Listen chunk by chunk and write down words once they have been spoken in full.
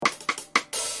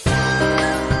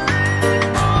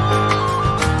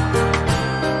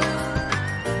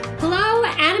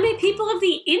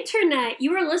right,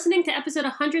 you are listening to episode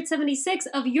 176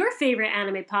 of your favorite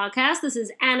anime podcast. This is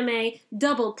Anime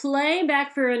Double Play,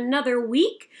 back for another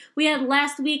week. We had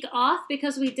last week off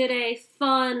because we did a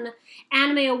fun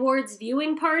Anime Awards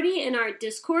viewing party in our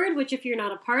Discord, which if you're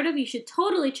not a part of, you should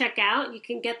totally check out. You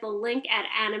can get the link at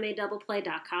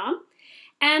animedoubleplay.com.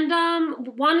 And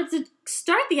wanted to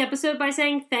start the episode by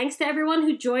saying thanks to everyone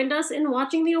who joined us in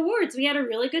watching the awards. We had a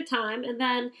really good time. And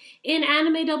then in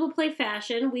Anime Double Play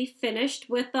fashion, we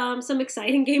finished with some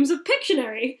exciting games of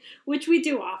Pictionary, which we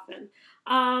do often.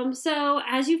 So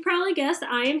as you've probably guessed,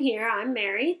 I am here. I'm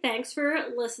Mary. Thanks for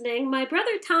listening. My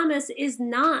brother Thomas is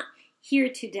not here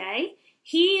today.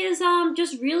 He is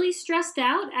just really stressed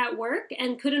out at work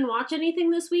and couldn't watch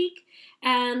anything this week.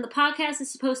 And the podcast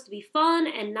is supposed to be fun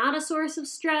and not a source of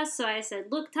stress. So I said,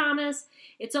 look, Thomas,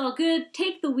 it's all good.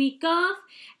 Take the week off.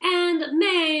 And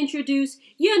may I introduce,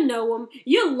 you know him,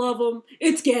 you love him,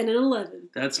 it's Ganon 11.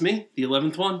 That's me, the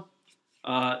 11th one.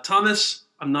 Thomas,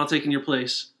 I'm not taking your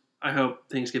place. I hope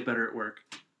things get better at work.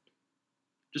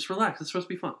 Just relax. It's supposed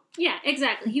to be fun. Yeah,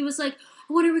 exactly. He was like,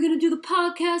 when are we going to do the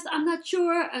podcast? I'm not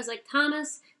sure. I was like,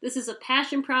 Thomas, this is a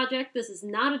passion project. This is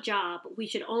not a job. We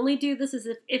should only do this as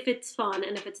if it's fun.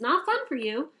 And if it's not fun for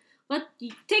you,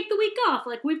 you take the week off.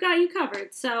 Like, we've got you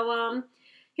covered. So,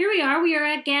 here we are. We are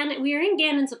in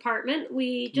Ganon's apartment.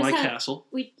 Castle,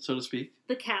 so to speak.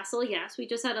 The castle, yes. We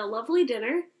just had a lovely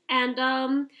dinner.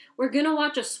 And we're going to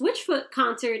watch a Switchfoot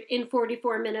concert in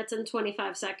 44 minutes and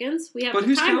 25 seconds. We have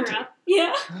a timer up.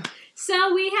 Yeah.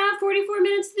 So we have 44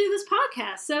 minutes to do this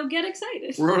podcast. So get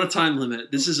excited. We're on a time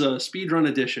limit. This is a speedrun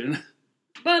edition.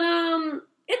 But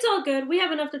it's all good. We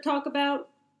have enough to talk about.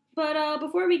 But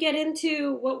before we get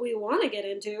into what we want to get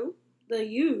into, the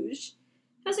huge,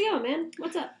 how's it going, man?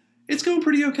 What's up? It's going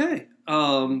pretty okay.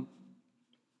 Yeah,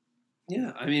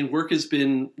 I mean, work has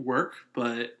been work,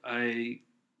 but I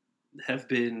have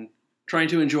been trying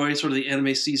to enjoy sort of the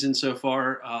anime season so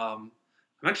far.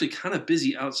 I'm actually kind of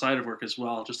busy outside of work as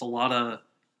well. Just a lot of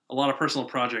personal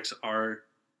projects are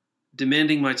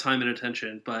demanding my time and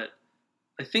attention, but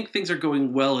I think things are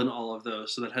going well in all of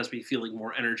those, so that has me feeling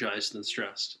more energized than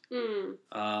stressed.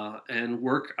 And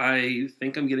work, I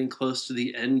think I'm getting close to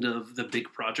the end of the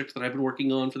big project that I've been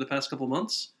working on for the past couple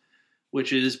months,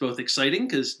 which is both exciting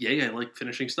because, yay, I like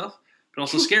finishing stuff, but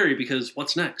also scary because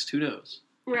what's next? Who knows?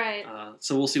 Right.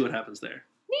 So we'll see what happens there.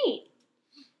 Neat.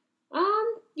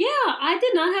 Yeah, I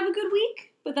did not have a good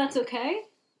week, but that's okay.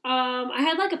 I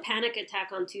had like a panic attack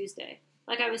on Tuesday.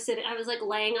 Like I was like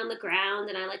laying on the ground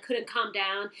and I like couldn't calm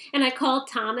down. And I called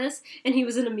Thomas and he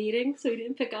was in a meeting, so he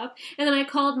didn't pick up. And then I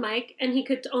called Mike and he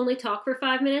could only talk for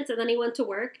 5 minutes and then he went to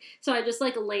work. So I just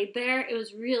like laid there. It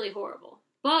was really horrible.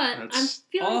 But That's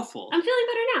awful. I'm feeling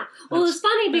better now. Well, it was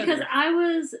funny because I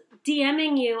was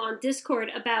DMing you on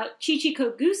Discord about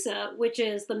Chichikogusa, which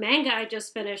is the manga I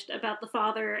just finished about the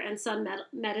father and son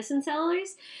medicine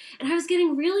sellers. And I was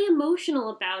getting really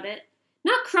emotional about it.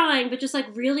 Not crying, but just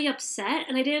like really upset.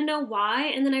 And I didn't know why.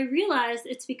 And then I realized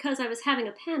it's because I was having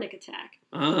a panic attack.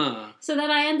 So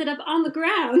then I ended up on the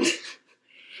ground.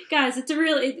 Guys,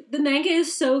 the manga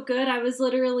is so good. I was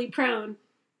literally prone.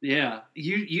 Yeah,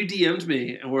 you DM'd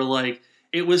me and were like,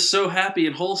 it was so happy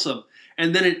and wholesome.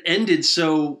 And then it ended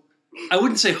so, I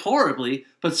wouldn't say horribly,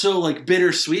 but so like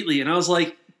bittersweetly. And I was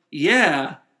like,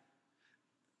 yeah,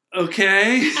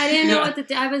 okay. I didn't know what to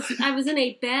do. I was in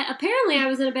a apparently I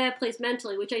was in a bad place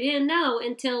mentally, which I didn't know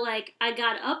until like I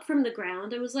got up from the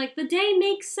ground and was like, the day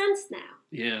makes sense now.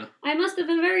 Yeah. I must have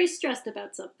been very stressed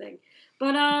about something.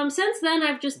 But since then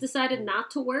I've just decided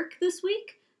not to work this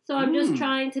week. So I'm just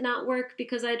trying to not work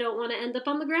because I don't want to end up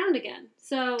on the ground again.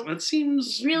 So that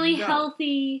seems really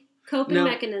healthy coping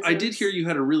mechanisms. I did hear you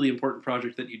had a really important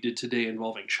project that you did today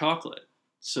involving chocolate.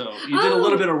 So you did a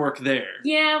little bit of work there.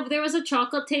 Yeah, there was a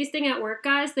chocolate tasting at work,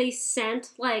 guys. They sent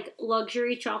like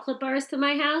luxury chocolate bars to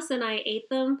my house and I ate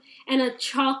them. And a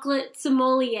chocolate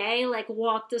sommelier like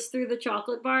walked us through the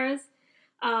chocolate bars.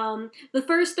 The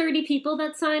first 30 people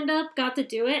that signed up got to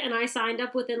do it, and I signed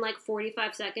up within like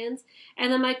 45 seconds.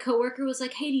 And then my coworker was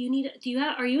like, "Hey,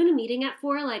 are you in a meeting at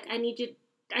 4? Like, I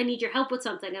need your help with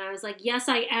something." And I was like, "Yes,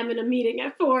 I am in a meeting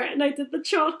at 4." And I did the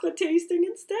chocolate tasting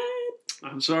instead.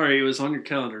 I'm sorry, it was on your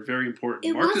calendar. Very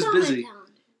important. Mark is busy.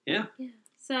 Yeah.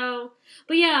 So,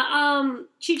 but yeah,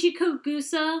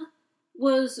 Chichikogusa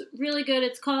was really good.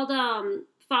 It's called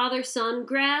father-son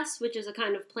grass, which is a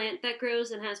kind of plant that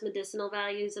grows and has medicinal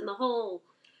values, and the whole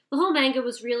manga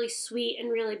was really sweet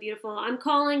and really beautiful. I'm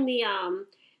calling the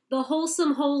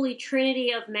wholesome holy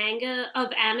trinity of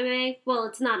anime. Well,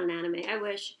 it's not an anime. I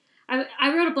wish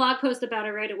I wrote a blog post about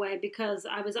it right away because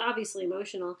I was obviously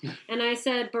emotional. And I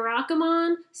said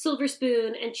Barakamon, Silver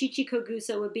Spoon, and Chichi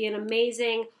Kogusa would be an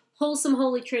amazing, wholesome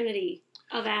holy trinity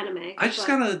of anime. I just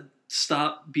gotta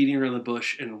stop beating around the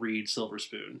bush and read Silver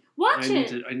Spoon. Watch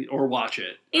it. Or watch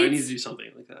it. I need to do something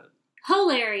like that.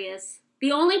 Hilarious.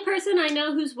 The only person I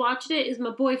know who's watched it is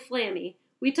my boy Flammy.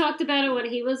 We talked about it when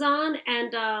he was on,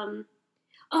 and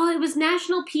it was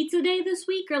National Pizza Day this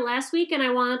week or last week, and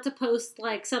I wanted to post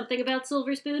like something about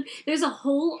Silver Spoon. There's a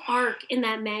whole arc in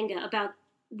that manga about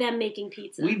them making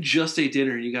pizza. We just ate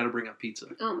dinner, and you got to bring up pizza.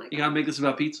 Oh my god! You got to make this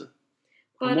about pizza.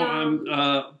 But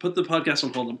put the podcast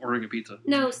on hold. I'm ordering a pizza.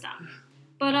 No, stop.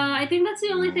 But I think that's the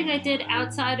only thing I did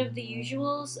outside of the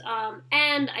usuals.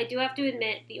 And I do have to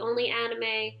admit, the only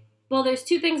anime... Well, there's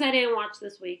two things I didn't watch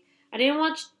this week. I didn't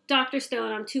watch Dr.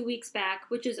 Stone. I'm 2 weeks back,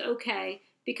 which is okay,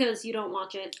 because you don't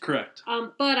watch it. Correct.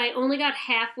 But I only got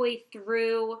halfway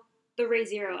through the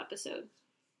Re:Zero episode.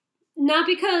 Not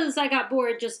because I got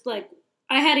bored, just like...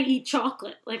 I had to eat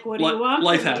chocolate. Like, what do you want?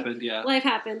 Life happened, yeah. Life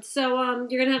happened. So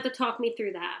you're going to have to talk me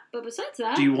through that. But besides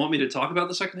that... Do you want me to talk about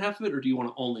the second half of it, or do you want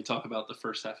to only talk about the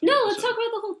first half of it? No, let's talk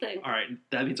about the whole thing. All right,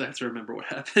 that means I have to remember what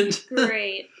happened.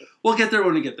 Great. We'll get there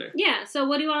when we get there. Yeah, so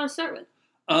what do you want to start with?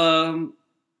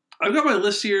 I've got my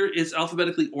list here. It's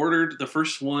alphabetically ordered. The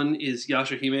first one is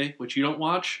Yashahime, which you don't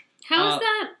watch. How is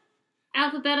that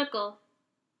alphabetical?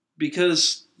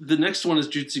 Because the next one is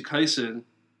Jujutsu Kaisen.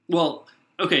 Well...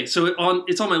 Okay, so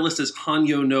it's on my list as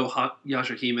Hanyo no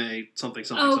Yashahime something.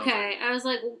 Okay, I was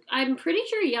like, I'm pretty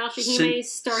sure Yashahime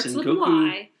starts with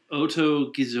Y.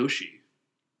 Oto Gizoshi.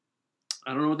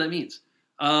 I don't know what that means.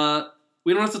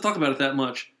 We don't have to talk about it that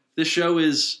much. This show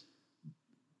is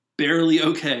barely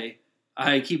okay.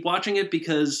 I keep watching it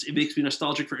because it makes me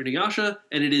nostalgic for Inuyasha,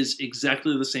 and it is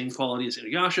exactly the same quality as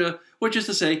Inuyasha, which is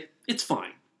to say, it's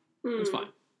fine. It's fine.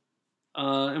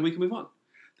 And we can move on.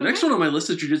 The next one on my list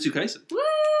is Jujutsu Kaisen. Woo!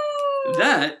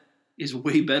 That is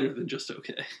way better than just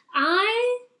okay.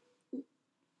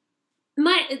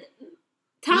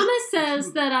 Thomas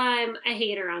says that I'm a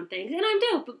hater on things, and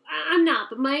I'm not.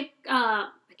 But Mike, I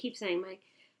keep saying Mike.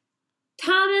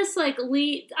 Thomas, I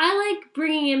like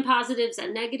bringing in positives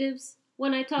and negatives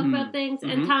when I talk about things,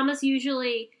 and Thomas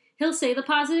usually, he'll say the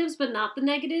positives, but not the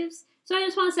negatives. So I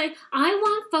just want to say, I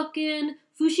want fucking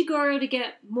Fushiguro to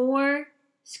get more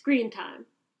screen time.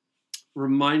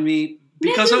 Remind me,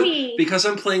 because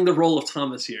I'm playing the role of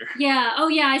Thomas here. Yeah. Oh,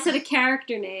 yeah. I said a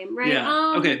character name, right?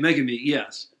 Yeah. Okay, Megumi.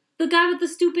 Yes. The guy with the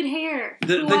stupid hair.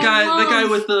 The guy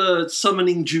with the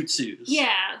summoning jutsus.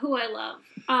 Yeah, who I love.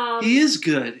 He is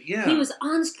good. Yeah. He was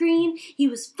on screen. He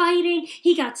was fighting.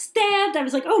 He got stabbed. I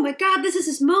was like, oh my god, this is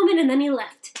his moment, and then he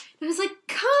left. I was like,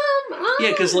 come on.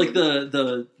 Yeah, because like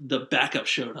the backup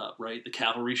showed up, right? The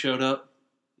cavalry showed up.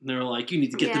 And they were like, you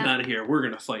need to get them out of here. We're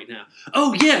going to fight now.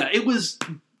 Oh, yeah. It was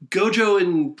Gojo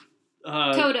and...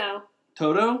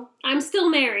 Toto? I'm still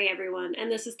Mary, everyone.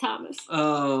 And this is Thomas.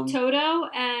 Toto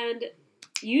and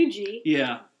Yuji.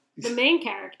 Yeah. The main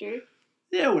character.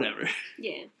 Yeah, whatever.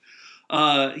 Yeah.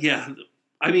 Yeah.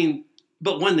 I mean,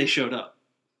 but when they showed up.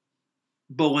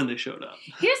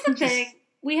 Here's the thing.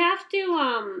 We have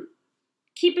to...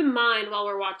 keep in mind while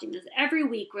we're watching this, every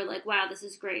week we're like, wow, this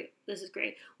is great.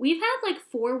 We've had like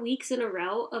 4 weeks in a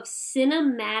row of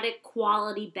cinematic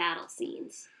quality battle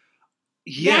scenes.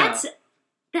 Yeah.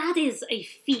 That is a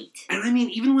feat. And I mean,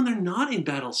 even when they're not in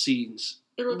battle scenes,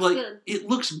 it looks good. It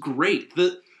looks great.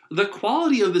 The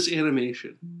quality of this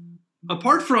animation,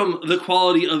 apart from the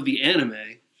quality of the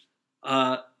anime,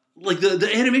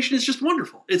 the animation is just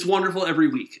wonderful. It's wonderful every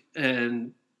week.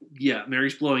 And yeah,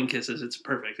 Mary's blowing kisses. It's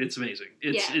perfect. It's amazing.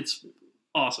 It's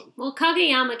awesome. Well,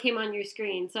 Kageyama came on your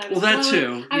screen, so I was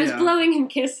I was blowing him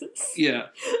kisses. Yeah.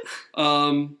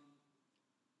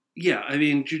 Yeah, I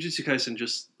mean, Jujutsu Kaisen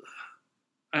just...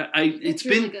 It's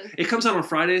really been... good. It comes out on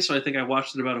Friday, so I think I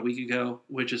watched it about a week ago,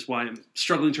 which is why I'm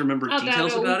struggling to remember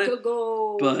details about it.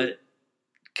 Ago. But,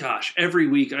 gosh, every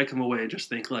week I come away and just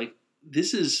think, like,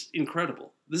 this is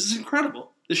incredible. This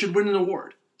should win an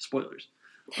award. Spoilers.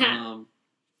 But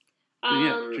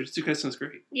yeah, Jujutsu Kaisen is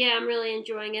great. Yeah, I'm really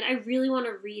enjoying it. I really want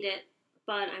to read it,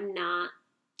 but I'm not.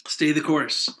 Stay the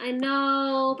course. I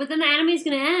know, but then the anime's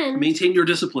going to end. Maintain your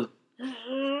discipline.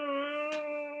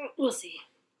 We'll see.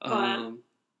 But,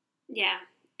 yeah,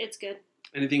 it's good.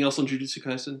 Anything else on Jujutsu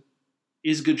Kaisen?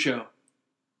 Is a good show.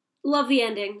 Love the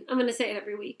ending. I'm going to say it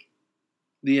every week.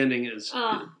 The ending is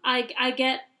good. I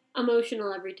get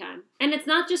emotional every time. And it's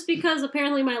not just because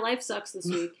apparently my life sucks this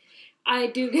week. I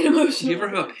do get emotional. Do you ever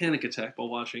have a panic attack while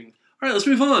watching? All right, let's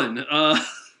move on. I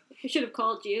should have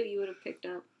called you. You would have picked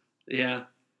up. Yeah.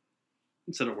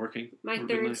 Instead of working. My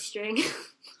third string.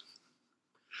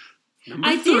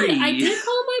 Number 3. I did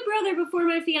call my brother before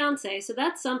my fiance, so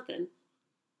that's something.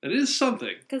 That is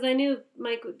something. Because I knew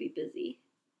Mike would be busy.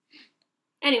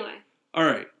 Anyway. All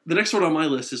right. The next one on my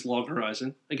list is Log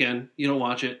Horizon. Again, you don't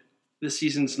watch it. This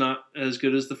season's not as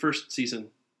good as the first season.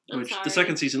 The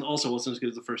second season also wasn't as good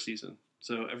as the first season.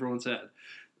 So everyone's sad.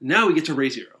 Now we get to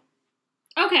Re:Zero.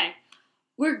 Okay.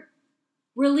 We're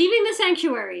leaving the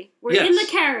sanctuary. We're in the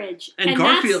carriage. And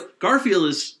Garfield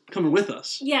is coming with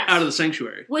us out of the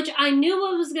sanctuary. Which I knew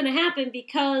what was going to happen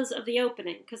because of the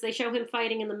opening. Because they show him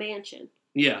fighting in the mansion.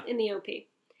 Yeah. In the OP.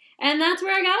 And that's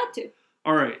where I got up to.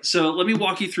 All right. So let me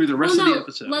walk you through the rest of the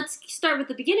episode. Let's start with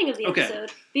the beginning of the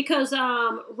episode. Because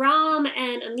Rom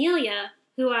and Amelia,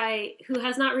 who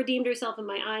has not redeemed herself in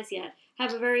my eyes yet,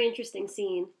 have a very interesting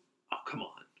scene. Oh, come on.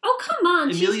 Oh, come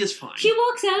on. Amelia's fine. She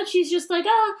walks out, she's just like,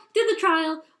 did the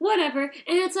trial, whatever.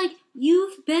 And it's like,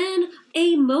 you've been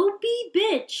a mopey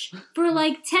bitch for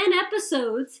like 10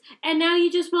 episodes, and now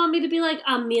you just want me to be like,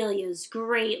 Amelia's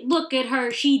great. Look at her.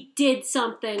 She did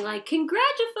something. Like,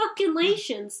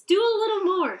 congratulations. Do a little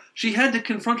more. She had to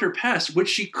confront her past, which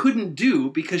she couldn't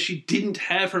do because she didn't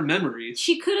have her memories.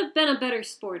 She could have been a better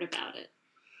sport about it.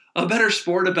 A better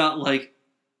sport about, like...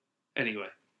 Anyway.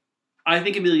 I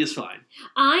think Amelia's fine.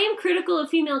 I am critical of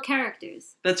female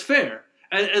characters. That's fair.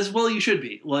 As well you should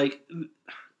be. Like,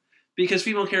 because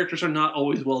female characters are not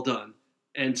always well done.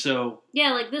 And so...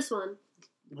 Yeah, like this one.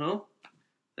 Well,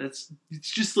 it's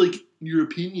just like your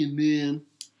opinion, man.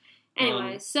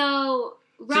 Anyway, so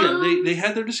Rom... So yeah, they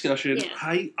had their discussion.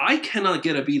 Yeah. I cannot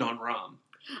get a beat on Rom.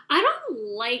 I don't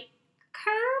like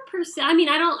her per se. I mean,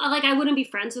 I wouldn't be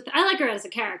friends with her. I like her as a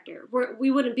character. We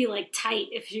wouldn't be like tight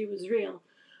if she was real.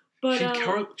 But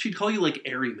she'd call you like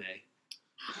Eri May.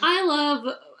 I love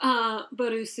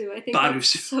Barusu. I think that's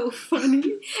so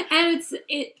funny. And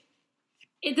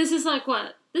this is like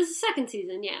what? This is second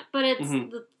season, yeah. But it's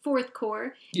the fourth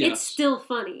core. Yes. It's still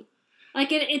funny. Like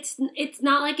it's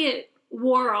not like it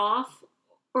wore off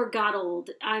or got old.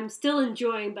 I'm still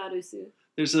enjoying Barusu.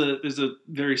 There's a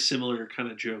very similar kind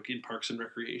of joke in Parks and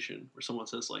Recreation where someone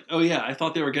says like, "Oh yeah, I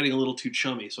thought they were getting a little too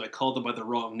chummy, so I called them by the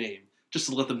wrong name." Just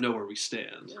to let them know where we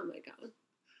stand. Oh my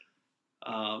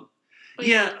god.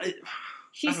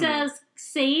 She says,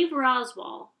 save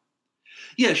Roswaal.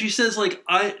 Yeah, she says, like,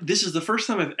 this is the first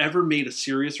time I've ever made a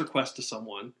serious request to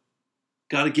someone.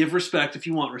 Gotta give respect if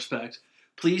you want respect.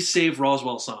 Please save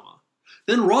Roswaal-sama.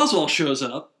 Then Roswaal shows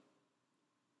up,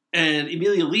 and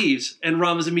Amelia leaves, and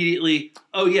Rom is immediately,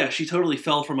 oh yeah, she totally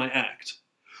fell for my act.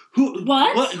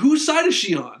 What? Whose side is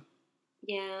she on?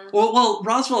 Yeah. Well,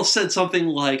 Roswaal said something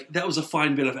like, that was a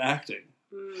fine bit of acting.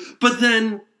 But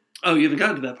then, you haven't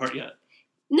gotten to that part yet.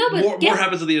 No, but more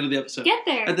happens at the end of the episode. Get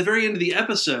there. At the very end of the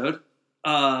episode,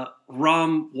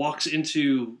 Rom walks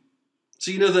into, so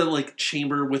you know the like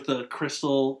chamber with the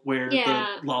crystal where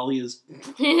the lolly is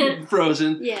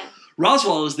frozen? Yeah.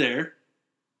 Roswaal is there,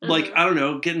 like, I don't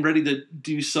know, getting ready to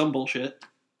do some bullshit.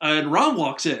 And Rom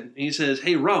walks in, and he says,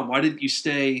 hey, Rom, why didn't you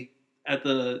stay at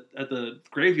the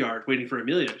graveyard waiting for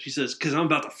Amelia? She says, because I'm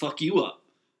about to fuck you up.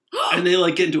 And they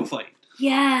like get into a fight.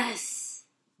 Yes.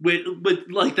 But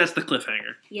like that's the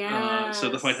cliffhanger. Yeah. So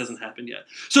the fight hasn't happened yet.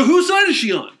 So whose side is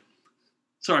she on?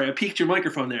 Sorry, I peeked your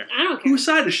microphone there. I don't care. Whose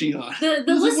side is she on?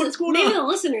 What's going on? Maybe the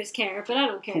listeners care, but I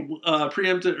don't care.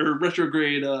 Preemptive or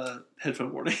retrograde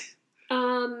headphone warning.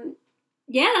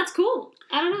 Yeah, that's cool.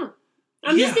 I don't know.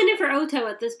 I'm just in it for Oto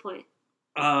at this point.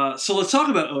 So let's talk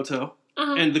about Oto.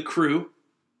 And the crew.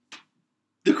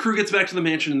 The crew gets back to the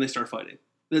mansion and they start fighting.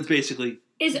 That's basically...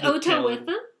 Is Oto with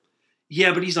them?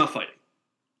 Yeah, but he's not fighting.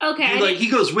 Okay. He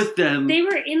goes with them. They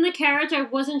were in the carriage. I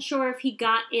wasn't sure if he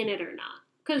got in it or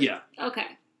not. Yeah. Okay.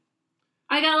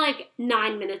 I got like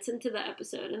 9 minutes into the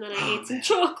episode and then I ate some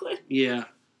chocolate. Yeah.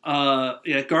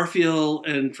 Garfield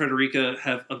and Frederica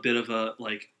have a bit of a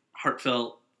like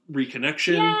heartfelt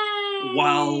reconnection. Yay!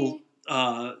 While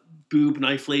Boob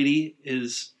Knife Lady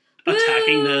is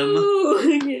attacking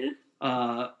them.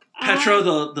 Petra,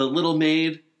 the little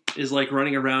maid, is like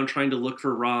running around trying to look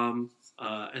for Rom,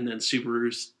 and then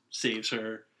Subaru saves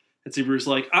her. And Subaru's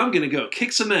like, I'm gonna go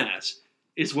kick some ass,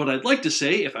 is what I'd like to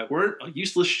say if I weren't a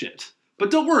useless shit. But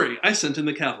don't worry, I sent in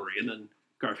the cavalry. And then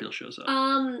Garfield shows up.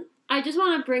 I just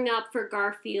want to bring up for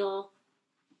Garfield,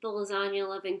 the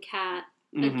lasagna-loving cat,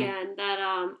 again, that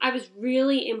I was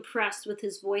really impressed with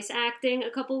his voice acting a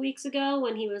couple weeks ago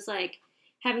when he was like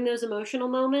having those emotional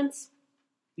moments.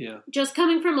 Yeah. Just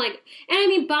coming from like, and I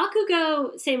mean,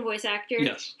 Bakugo, same voice actor,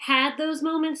 had those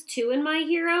moments too in My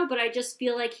Hero, but I just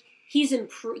feel like he's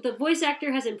improved. The voice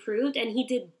actor has improved, and he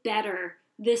did better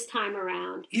this time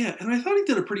around. Yeah, and I thought he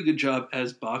did a pretty good job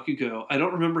as Bakugo. I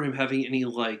don't remember him having any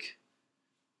like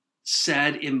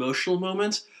sad emotional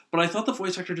moments. But I thought the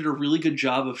voice actor did a really good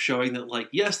job of showing that, like,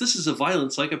 yes, this is a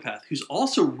violent psychopath who's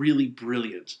also really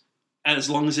brilliant, as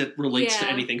long as it relates to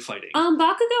anything fighting.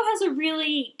 Bakugo has a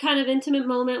really kind of intimate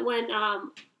moment when,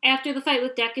 after the fight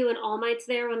with Deku and All Might's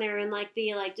there, when they're in, like,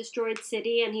 the, like, destroyed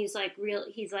city, and he's like,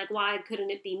 why couldn't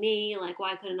it be me? Like,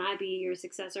 why couldn't I be your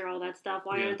successor? All that stuff.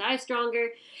 Why aren't I stronger?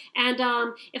 And,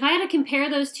 if I had to compare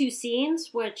those two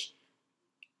scenes, which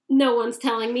no one's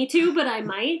telling me to, but I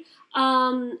might,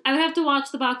 I would have to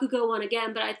watch the Bakugo one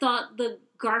again, but I thought the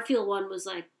Garfield one was,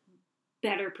 like,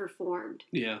 better performed.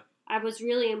 Yeah. I was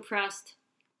really impressed.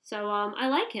 So, I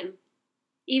like him.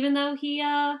 Even though he,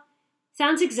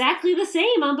 sounds exactly the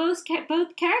same on both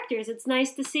characters. It's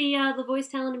nice to see the voice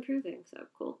talent improving, so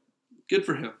cool. Good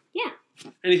for him. Yeah.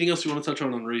 Anything else you want to touch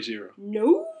on Re:Zero?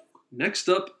 No. Next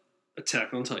up,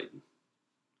 Attack on Titan.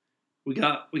 We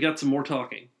got some more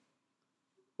talking.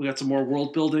 We got some more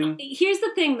world building. Here's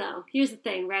the thing, though.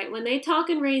 Right? When they talk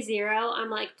in Re:Zero, I'm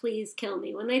like, please kill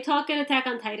me. When they talk in Attack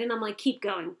on Titan, I'm like, keep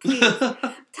going. Please.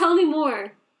 Tell me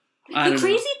more. The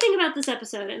crazy thing about this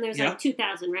episode, and there's like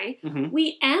 2,000, right? Mm-hmm.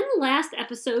 We end last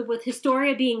episode with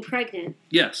Historia being pregnant.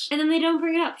 Yes. And then they don't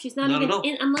bring it up. She's not even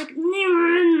in. I'm like,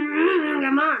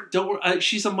 come on. Don't worry.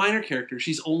 She's a minor character.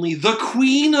 She's only the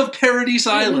queen of Paradise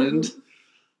Island.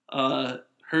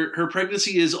 Her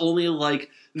pregnancy is only like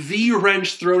the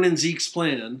wrench thrown in Zeke's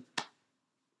plan.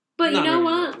 But you know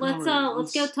what?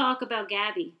 Let's go talk about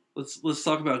Gabby. Let's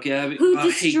talk about Gabby. Who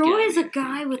destroys a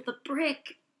guy with a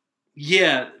brick.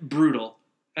 Yeah, brutal.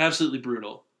 Absolutely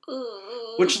brutal.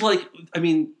 Which, like, I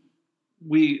mean,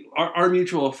 our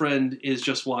mutual friend is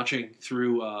just watching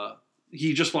through,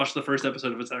 he just watched the first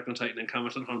episode of Attack on Titan and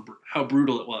commented on how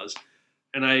brutal it was.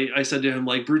 And I said to him,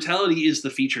 like, brutality is the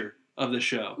feature of the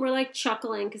show. We're, like,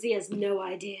 chuckling because he has no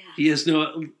idea. He has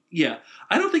no, yeah.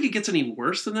 I don't think it gets any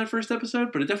worse than that first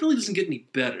episode, but it definitely doesn't get any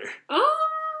better. You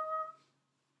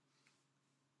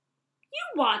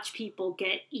watch people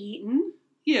get eaten.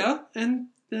 Yeah, and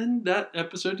then that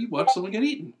episode you watch someone get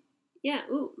eaten. Yeah,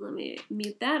 ooh, let me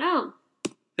mute that out.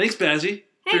 Thanks, Bazzy,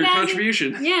 for your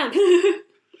contribution. Yeah.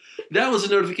 That was a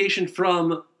notification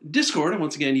from Discord, and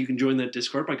once again, you can join that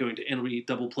Discord by going to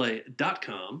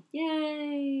animedoubleplay.com.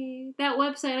 Yay! That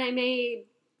website I made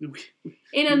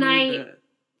in a night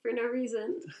for no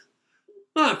reason.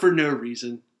 Not for no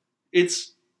reason.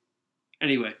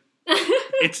 Anyway.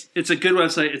 It's a good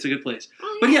website. It's a good place.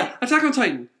 Oh, yeah. But yeah, Attack on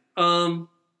Titan.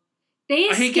 They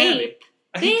escape.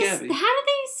 I hate Gabby. How did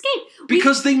they escape?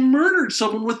 Because they murdered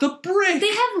someone with a brick.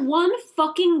 They have one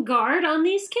fucking guard on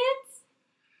these kids?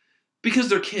 Because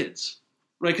they're kids.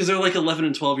 Right? Because they're like 11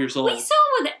 and 12 years old. We saw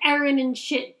what Eren and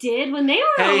shit did when they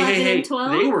were 11 and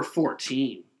 12. They were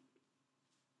 14.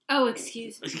 Oh,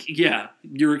 excuse me. Yeah,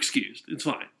 you're excused. It's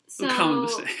fine. It's a common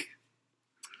mistake.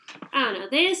 I don't know.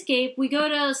 They escape. We go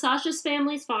to Sasha's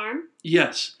family's farm.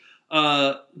 Yes.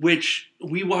 Which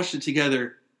we watched it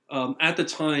together. At the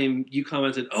time, you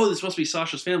commented, "Oh, this must be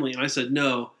Sasha's family," and I said,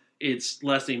 "No, it's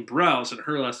last name Browse, and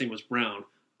her last name was Brown."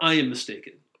 I am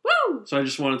mistaken. Woo! So I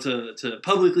just wanted to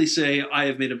publicly say I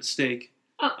have made a mistake.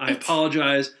 I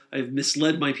apologize. I've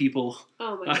misled my people.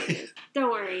 Oh my goodness!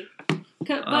 Don't worry.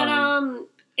 But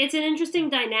it's an interesting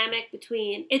dynamic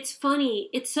between. It's funny.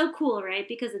 It's so cool, right?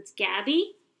 Because it's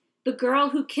Gabby, the girl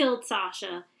who killed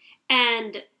Sasha,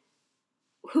 and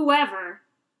whoever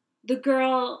the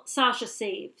girl Sasha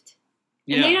saved.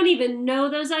 And they don't even know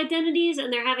those identities,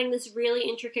 and they're having this really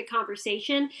intricate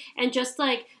conversation, and just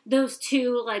like those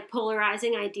two like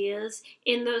polarizing ideas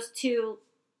in those two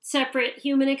separate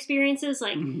human experiences,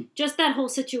 like just that whole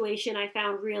situation I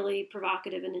found really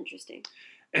provocative and interesting.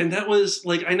 And that was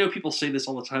like, I know people say this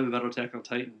all the time about Attack on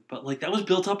Titan, but like that was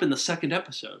built up in the second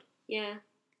episode. Yeah.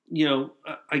 You know,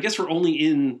 I guess we're only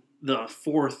in the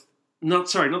fourth. Not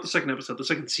the second episode. The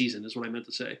second season is what I meant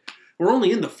to say. We're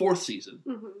only in the fourth season.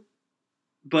 Mm-hmm.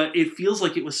 But it feels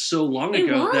like it was so long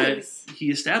ago that he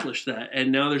established that,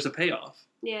 and now there's a payoff.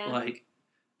 Yeah. Like,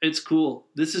 it's cool.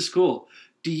 This is cool.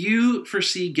 Do you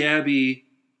foresee Gabby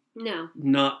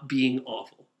not being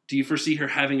awful? Do you foresee her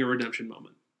having a redemption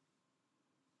moment?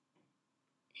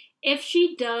 If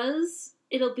she does,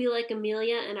 it'll be like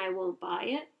Amelia, and I won't buy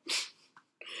it.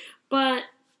 But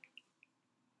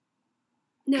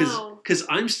no. Because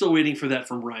I'm still waiting for that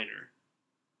from Reiner.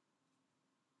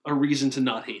 A reason to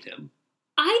not hate him.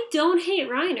 I don't hate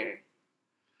Reiner.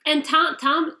 And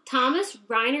Thomas,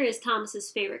 Reiner is Thomas's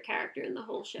favorite character in the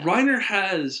whole show. Reiner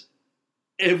has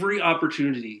every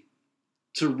opportunity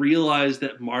to realize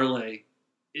that Marley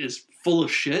is full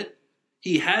of shit.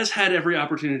 He has had every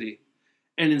opportunity.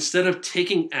 And instead of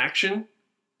taking action...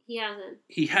 He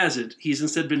hasn't. He's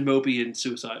instead been mopey and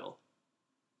suicidal.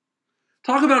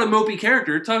 talk about a mopey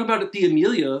character. Talk about the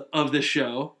Amelia of this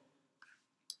show.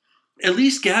 At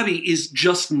least Gabby is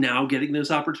just now getting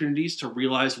those opportunities to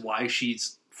realize why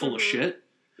she's full of shit.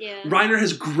 Yeah. Reiner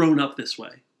has grown up this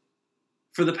way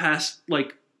for the past,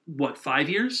 5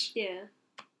 years? Yeah.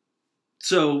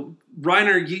 So,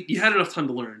 Reiner, you had enough time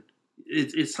to learn.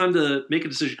 It's time to make a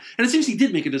decision. And it seems he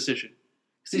did make a decision.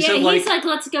 He's like,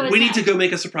 let's go attack. We need to go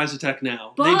make a surprise attack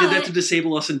now. They did that to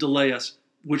disable us and delay us,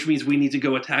 which means we need to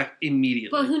go attack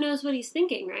immediately. But who knows what he's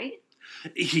thinking, right?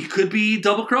 He could be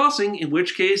double-crossing, in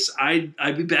which case I'd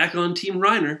be back on Team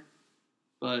Reiner.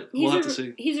 But we'll have to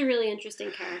see. He's a really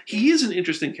interesting character. He is an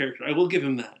interesting character. I will give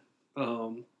him that.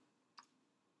 I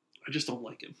just don't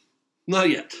like him. Not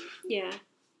yet. Yeah.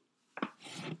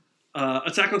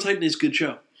 Attack on Titan is a good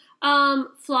show.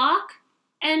 Flock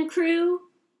and crew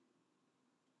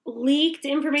leaked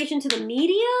information to the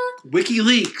media.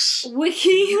 WikiLeaks.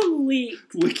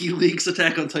 WikiLeaks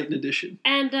Attack on Titan edition.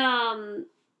 And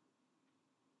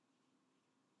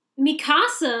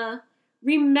Mikasa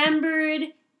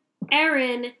remembered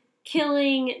Eren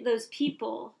killing those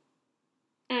people.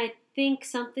 And I think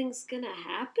something's gonna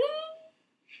happen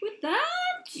with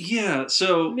that. Yeah,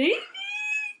 so... Maybe?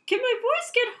 Can my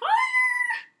voice get higher?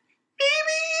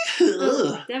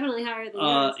 Maybe? Definitely higher than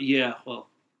yours. Yeah, well...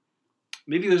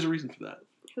 Maybe there's a reason for that.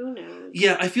 Who knows?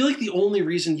 Yeah, I feel like the only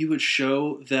reason you would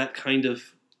show that kind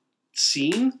of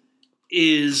scene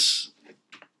is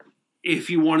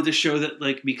if you wanted to show that,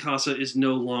 Mikasa is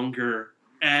no longer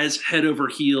as head over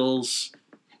heels.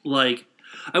 I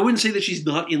wouldn't say that she's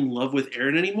not in love with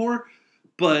Eren anymore,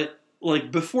 but,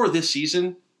 before this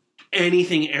season,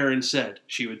 anything Eren said,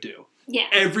 she would do. Yeah.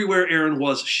 Everywhere Eren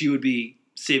was, she would be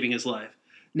saving his life.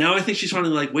 Now I think she's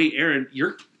finally wait, Eren,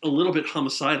 you're a little bit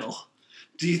homicidal.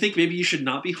 Do you think maybe you should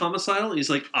not be homicidal? And he's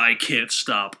like, I can't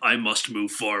stop. I must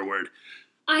move forward.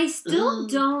 I still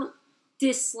don't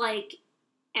dislike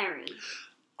Eren.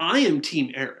 I am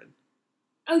Team Eren.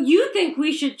 Oh, you think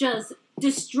we should just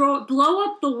blow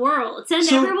up the world? Send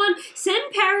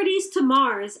parodies to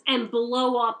Mars and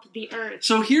blow up the Earth.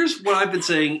 So here's what I've been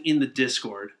saying in the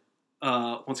Discord.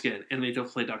 Once again,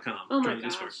 animedon'tplay.com. Oh my gosh.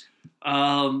 Discord.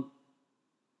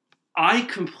 I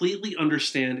completely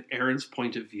understand Eren's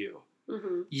point of view.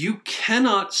 Mm-hmm. You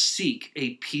cannot seek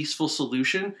a peaceful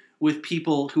solution with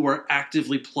people who are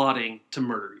actively plotting to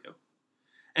murder you.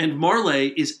 And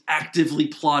Marley is actively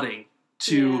plotting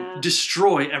to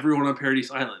destroy everyone on Paradise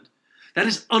Island. That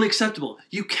is unacceptable.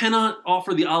 You cannot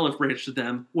offer the olive branch to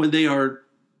them when they are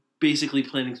basically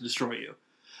planning to destroy you.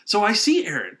 So I see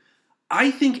Eren.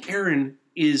 I think Eren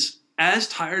is as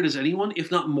tired as anyone, if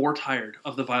not more tired,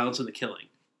 of the violence and the killing.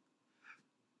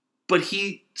 But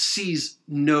he sees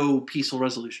no peaceful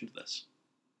resolution to this.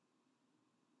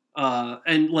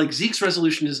 And Zeke's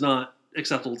resolution is not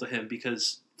acceptable to him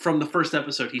because from the first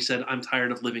episode he said, I'm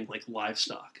tired of living like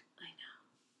livestock.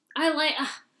 I know.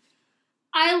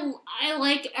 I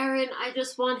like Eren. I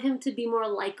just want him to be more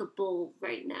likable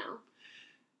right now.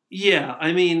 Yeah,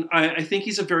 I mean, I think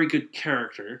he's a very good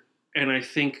character, and I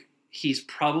think he's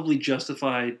probably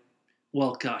justified.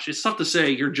 Well, gosh, it's tough to say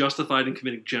you're justified in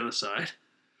committing genocide,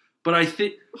 but I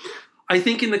think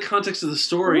in the context of the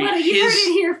story, you heard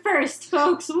it here first,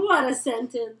 folks. What a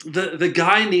sentence! The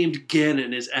guy named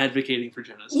Ganon is advocating for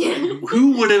genocide. Yeah.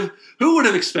 Who would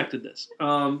have expected this?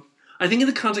 I think in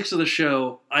the context of the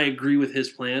show, I agree with his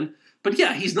plan. But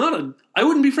yeah, I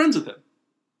wouldn't be friends with him.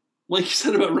 Like you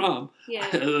said about Rom.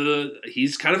 Yeah.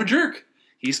 He's kind of a jerk.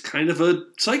 He's kind of a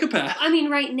psychopath. I mean,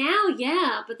 right now,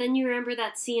 yeah. But then you remember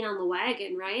that scene on the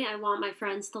wagon, right? I want my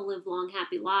friends to live long,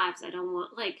 happy lives. I don't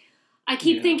want, I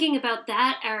keep thinking about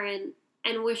that Eren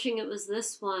and wishing it was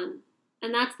this one.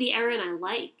 And that's the Eren I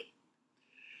like.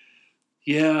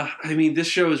 Yeah, I mean, this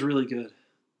show is really good.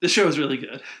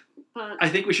 But I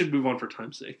think we should move on for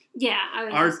time's sake. Yeah,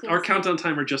 our countdown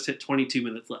timer just hit 22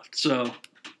 minutes left, so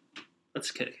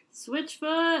let's kick.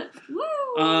 Switchfoot,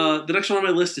 woo! The next one on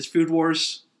my list is Food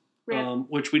Wars,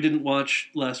 which we didn't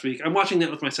watch last week. I'm watching that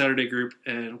with my Saturday group,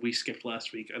 and we skipped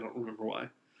last week. I don't remember why.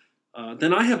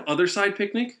 Then I have Other Side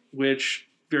Picnic, which,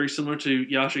 very similar to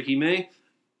Yashahime,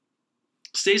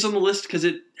 stays on the list because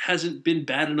it hasn't been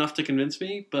bad enough to convince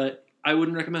me, but I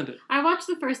wouldn't recommend it. I watched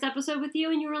the first episode with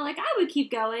you, and you were like, I would keep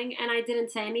going, and I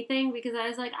didn't say anything because I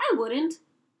was like, I wouldn't.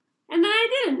 And then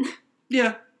I didn't.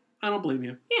 Yeah, I don't blame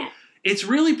you. Yeah. It's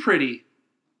really pretty.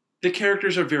 The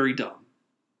characters are very dumb.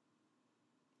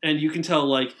 And you can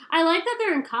tell, I like that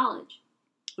they're in college.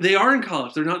 They are in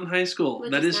college. They're not in high school. Which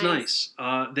that is nice.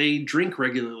 They drink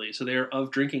regularly, so they're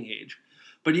of drinking age.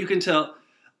 But you can tell...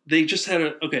 They just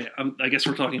had I guess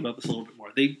we're talking about this a little bit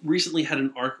more. They recently had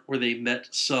an arc where they met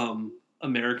some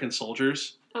American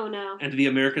soldiers Oh, no. And the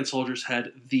American soldiers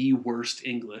had the worst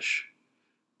English.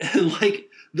 And, like,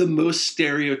 the most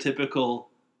stereotypical,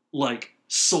 like,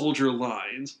 soldier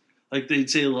lines. Like, they'd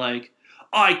say, like,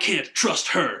 I can't trust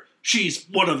her. She's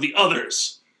one of the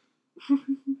others.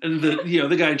 And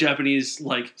the guy in Japanese,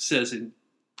 like, says in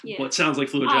what sounds like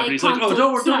fluent Japanese, like, oh,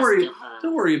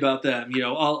 don't worry about them.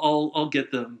 I'll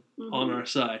get them on our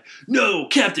side. No,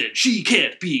 Captain, she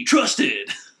can't be trusted.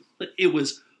 It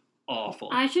was awful.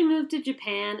 I should move to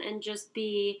Japan and just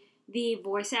be the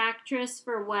voice actress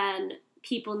for when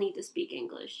people need to speak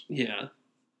English. Yeah.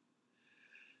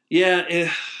 Yeah,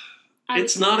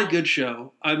 it's not a good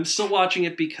show. I'm still watching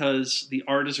it because the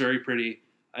art is very pretty.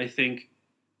 I think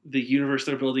the universe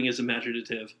they're building is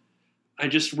imaginative. I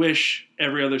just wish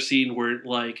every other scene weren't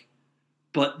like,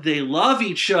 but they love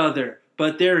each other,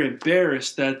 but they're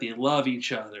embarrassed that they love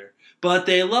each other, but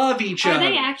they love each other. Are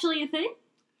they actually a thing?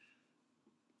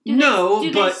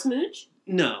 Do they smooch?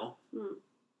 No.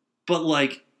 But,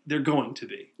 like, they're going to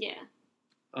be. Yeah.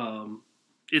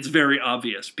 It's very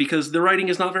obvious because the writing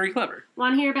is not very clever.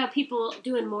 Want to hear about people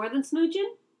doing more than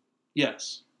smooching?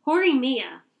 Yes.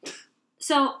 Horimiya.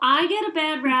 So I get a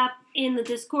bad rap in the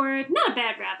Discord. Not a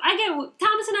bad rap.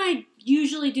 Thomas and I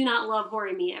usually do not love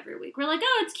Horimiya every week. We're like,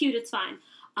 oh, it's cute, it's fine.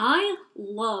 I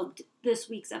loved this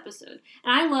week's episode.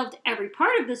 And I loved every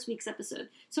part of this week's episode.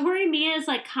 So Horimiya is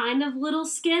like kind of little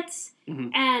skits.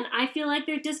 Mm-hmm. And I feel like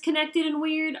they're disconnected and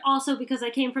weird. Also because I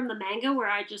came from the manga where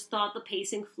I just thought the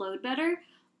pacing flowed better.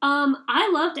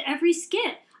 I loved every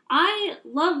skit. I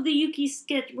love the Yuki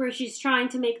skit where she's trying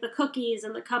to make the cookies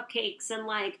and the cupcakes. And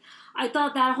like, I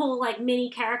thought that whole like mini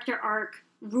character arc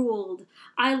ruled.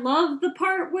 I loved the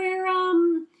part where,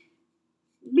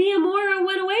 Miyamura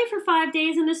went away for 5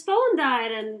 days and his phone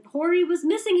died and Hori was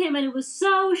missing him and it was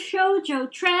so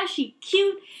shoujo trashy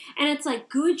cute and it's like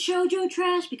good shoujo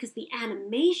trash because the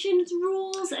animations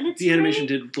rules and it's the animation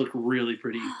did look really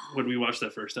pretty when we watched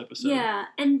that first episode. Yeah,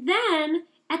 and then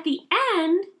at the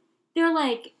end they're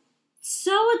like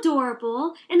so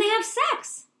adorable and they have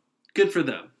sex. Good for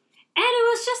them. And it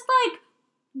was just like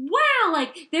wow,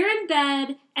 like they're in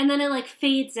bed and then it like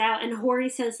fades out and Hori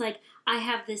says like I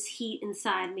have this heat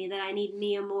inside me that I need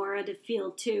Miyamura to feel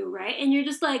too, right? And you're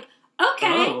just like,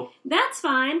 okay, that's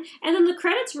fine. And then the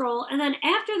credits roll, and then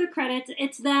after the credits,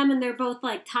 it's them, and they're both,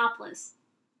 like, topless.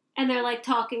 And they're, like,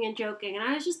 talking and joking. And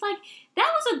I was just like,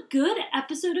 that was a good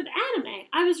episode of anime.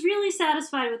 I was really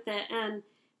satisfied with it, and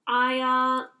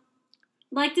I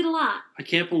liked it a lot. I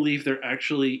can't believe they're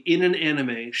actually, in an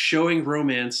anime, showing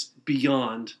romance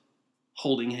beyond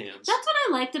holding hands. That's what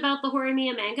I liked about the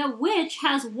Horimiya manga, which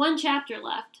has one chapter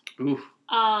left. Oof.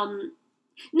 No,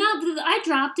 I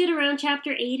dropped it around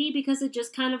chapter 80 because it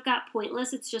just kind of got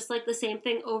pointless. It's just like the same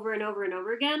thing over and over and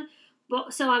over again.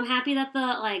 But so I'm happy that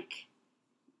the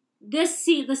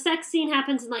sex scene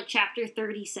happens in like chapter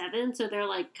 37, so they're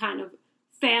like kind of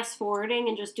fast forwarding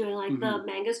and just doing like the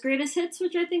manga's greatest hits,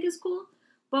 which I think is cool.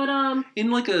 But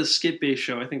in like a skit-based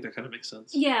show, I think that kind of makes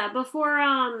sense. Yeah, before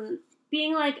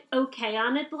being like okay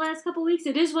on it the last couple weeks,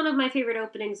 it is one of my favorite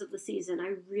openings of the season.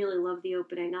 I really love the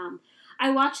opening.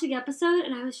 I watched the episode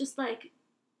and I was just like,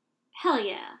 hell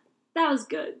yeah, that was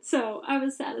good. So I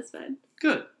was satisfied.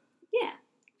 Good. Yeah.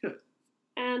 Good.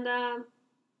 And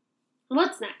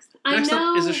what's next? Next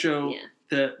up is a show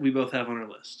that we both have on our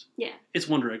list. Yeah. It's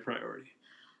Wonder Egg Priority.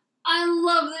 I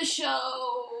love the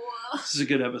show. This is a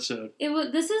good episode.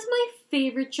 This is my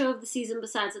favorite show of the season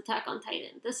besides Attack on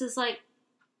Titan. This is like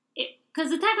because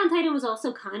Attack on Titan was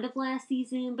also kind of last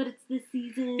season, but it's this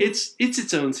season. It's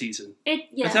its own season.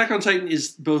 Attack on Titan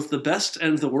is both the best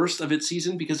and the worst of its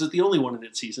season because it's the only one in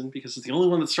its season, because it's the only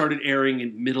one that started airing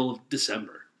in middle of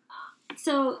December.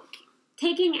 So,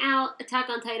 taking out Attack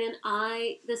on Titan,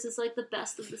 this is like the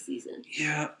best of the season.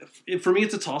 Yeah, for me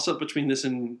it's a toss-up between this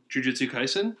and Jujutsu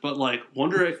Kaisen, but like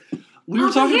Wonder Egg...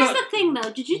 Here's the thing though,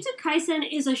 Jujutsu Kaisen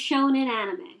is a shonen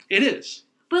anime. It is.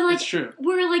 But, like, it's true.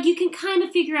 Where, like, you can kind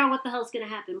of figure out what the hell's going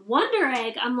to happen. Wonder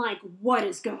Egg, I'm like, what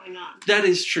is going on? That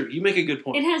is true. You make a good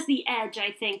point. It has the edge,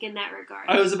 I think, in that regard.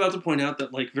 I was about to point out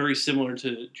that, like, very similar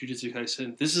to Jujutsu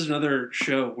Kaisen, this is another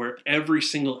show where every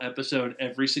single episode,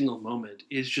 every single moment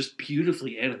is just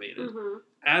beautifully animated. Mm-hmm.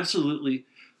 Absolutely.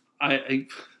 The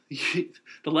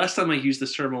last time I used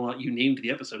this term a lot, you named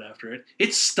the episode after it.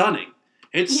 It's stunning.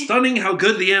 It's stunning how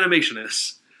good the animation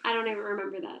is. I don't even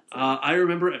remember that. So. I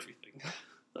remember everything.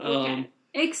 Okay.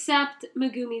 Except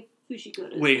Megumi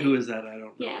Fushiguro. Wait, who is that? I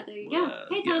don't know. Yeah, there you go.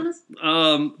 Hey, Thomas.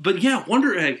 But yeah,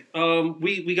 Wonder Egg.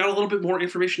 We got a little bit more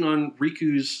information on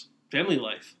Riku's family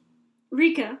life.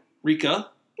 Rika?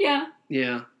 Yeah.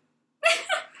 Yeah.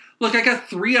 Look, I got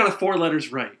 3 out of 4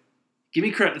 letters right. Give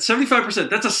me credit. 75%.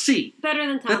 That's a C. Better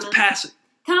than Thomas. That's passing.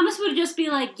 Thomas would just be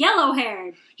like,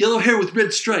 yellow-haired. Yellow hair with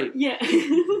red stripe. Yeah.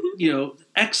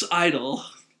 Ex-idol.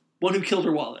 One who killed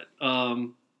her wallet.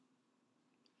 One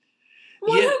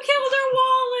who killed her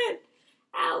wallet.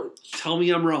 Ouch. Tell me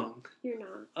I'm wrong. You're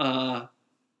not.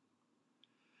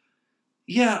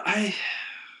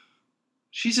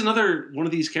 She's another one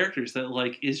of these characters that,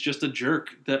 like, is just a jerk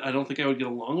that I don't think I would get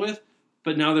along with.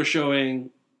 But now they're showing,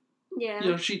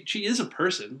 she is a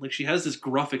person. Like, she has this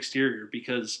gruff exterior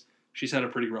because she's had a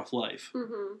pretty rough life.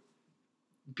 Mm-hmm.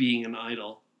 Being an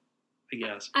idol, I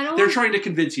guess. They're trying to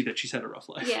convince you that she's had a rough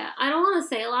life. Yeah, I don't want to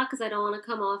say a lot because I don't want to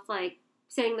come off like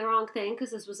saying the wrong thing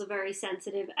because this was a very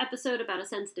sensitive episode about a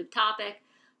sensitive topic.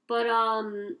 But, I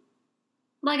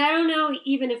don't know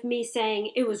even if me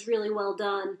saying it was really well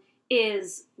done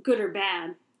is good or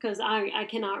bad because I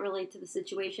cannot relate to the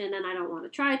situation and I don't want to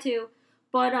try to.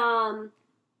 But,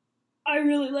 I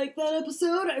really like that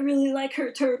episode. I really like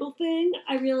her turtle thing.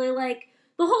 I really like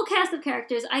the whole cast of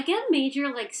characters. I get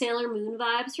major, like, Sailor Moon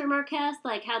vibes from our cast,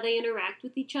 like how they interact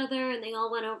with each other, and they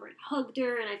all went over and hugged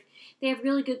her, and they have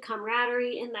really good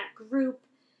camaraderie in that group.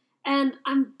 And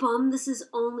I'm bummed this is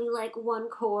only, like, one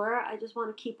core. I just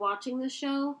want to keep watching this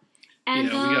show. And,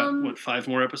 we got, 5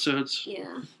 more episodes?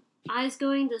 Yeah. Ai's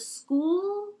going to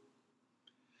school?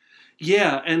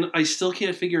 Yeah, and I still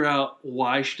can't figure out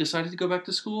why she decided to go back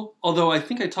to school. Although I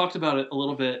think I talked about it a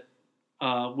little bit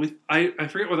I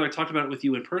forget whether I talked about it with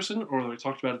you in person or whether I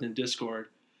talked about it in Discord.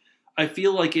 I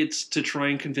feel like it's to try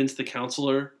and convince the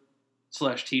counselor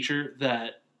 / teacher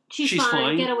that she's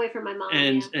fine. Get away from my mom.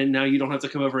 And now you don't have to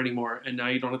come over anymore. And now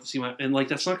you don't have to see and like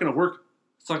that's not going to work.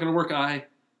 It's not going to work.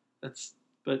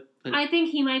 But I think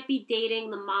he might be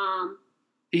dating the mom.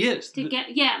 He is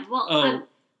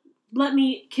let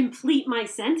me complete my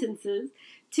sentences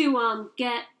to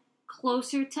get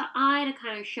closer to Ai to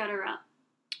kind of shut her up.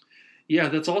 Yeah,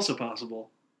 that's also possible.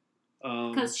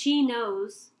 Because she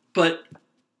knows. But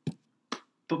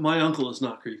my uncle is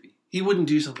not creepy. He wouldn't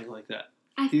do something like that.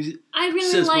 I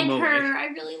really like her. I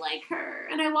really like her.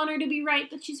 And I want her to be right,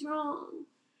 but she's wrong.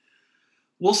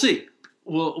 We'll see.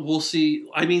 We'll see.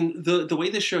 I mean, the way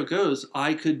this show goes,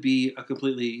 I could be a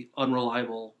completely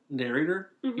unreliable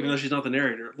narrator, even though she's not the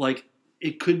narrator. Like,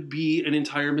 it could be an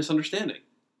entire misunderstanding.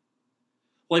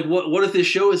 Like, what if this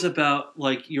show is about,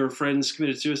 like, your friends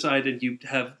committed suicide and you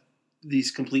have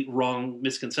these complete wrong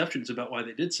misconceptions about why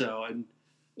they did so? And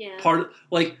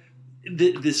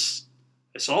this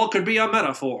all could be a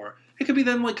metaphor. It could be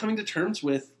them, like, coming to terms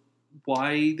with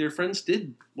why their friends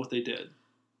did what they did.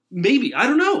 Maybe. I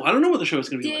don't know. I don't know what the show is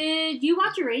going to be like. Did you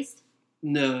watch Erased?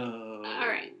 No. All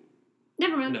right.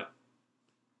 Never mind. No.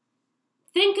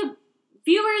 Think of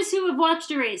viewers who have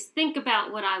watched Erased. Think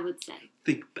about what I would say.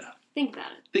 Think about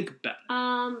it.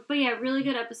 But yeah, really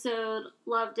good episode.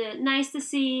 Loved it. Nice to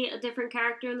see a different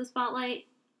character in the spotlight.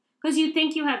 Because you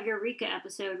think you have your Rika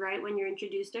episode, right? When you're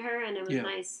introduced to her. And it was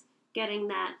nice getting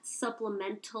that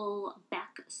supplemental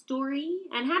backstory.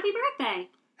 And happy birthday.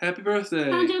 Happy birthday.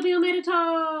 Tanjobi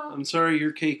omedetou. I'm sorry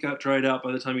your cake got dried out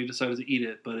by the time you decided to eat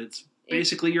it, but it's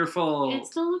basically your fault. It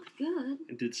still looked good.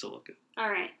 It did still look good. All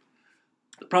right.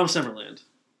 The Promised Neverland.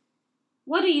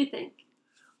 What do you think?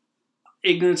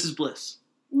 Ignorance is bliss.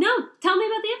 No, tell me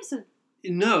about the episode.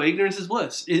 No, ignorance is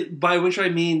bliss. By which I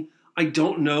mean, I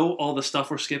don't know all the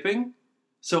stuff we're skipping,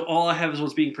 so all I have is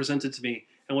what's being presented to me,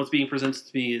 and what's being presented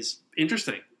to me is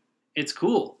interesting. It's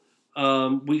cool.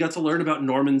 We got to learn about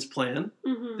Norman's plan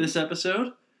this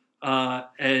episode,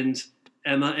 and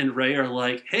Emma and Ray are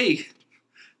like, hey,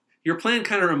 your plan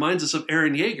kind of reminds us of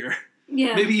Eren Yeager.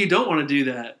 Yeah. Maybe you don't want to do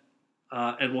that,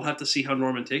 and we'll have to see how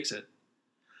Norman takes it.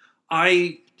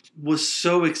 I was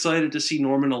so excited to see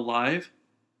Norman alive.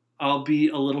 I'll be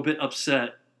a little bit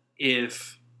upset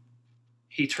if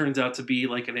he turns out to be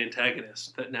like an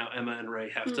antagonist that now Emma and Ray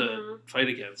have to fight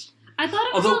against. I thought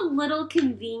it was a little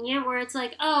convenient where it's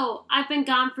like, oh, I've been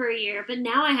gone for a year, but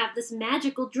now I have this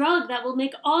magical drug that will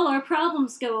make all our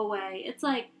problems go away. It's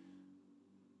like,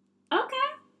 okay.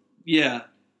 Yeah.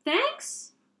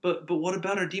 Thanks. But what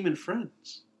about our demon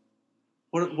friends?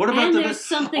 What about and them? There's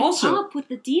something up with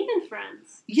the demon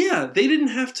friends. Yeah, they didn't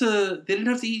have to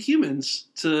eat humans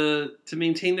to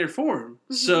maintain their form.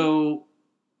 So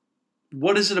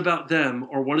what is it about them,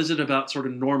 or what is it about sort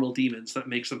of normal demons that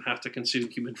makes them have to consume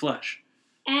human flesh?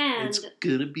 And it's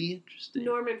gonna be interesting.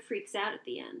 Norman freaks out at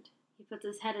the end. He puts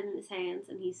his head in his hands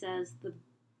and he says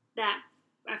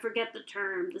I forget the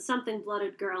term, the something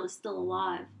blooded girl is still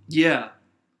alive. Yeah.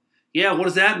 Yeah, what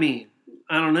does that mean?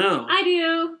 I don't know. I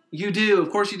do. You do. Of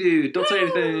course you do. Don't say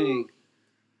anything.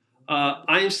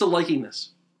 I am still liking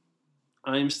this.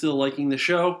 I am still liking the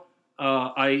show.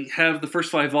 I have the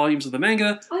first 5 volumes of the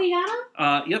manga. Oh, you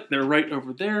got them? Yep, they're right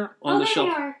over there on the shelf.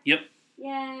 They are. Yep.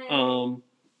 Yay.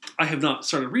 I have not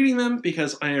started reading them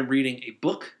because I am reading a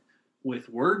book with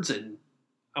words and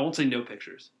I won't say no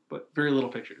pictures, but very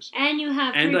little pictures. And you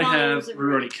have and I have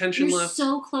Rurouni Kenshin You're left.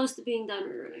 so close to being done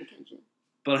with Rurouni Kenshin.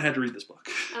 But I had to read this book.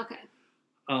 Okay.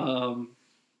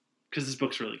 Because this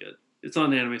book's really good. It's not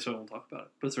an anime, so I won't talk about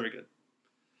it, but it's very good.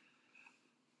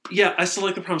 Yeah, I still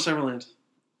like The Promised Neverland.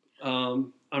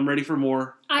 I'm ready for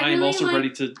more. I am also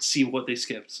ready to see what they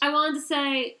skipped. I wanted to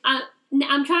say,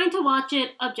 I'm trying to watch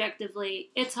it objectively.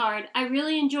 It's hard. I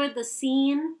really enjoyed the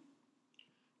scene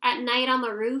at night on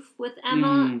the roof with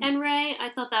Emma and Ray. I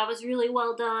thought that was really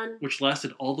well done. Which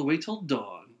lasted all the way till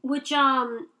dawn. Which,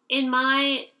 in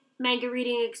my manga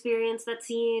reading experience, that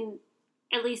scene,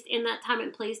 at least in that time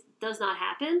and place, does not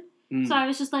happen. So I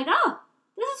was just like, oh,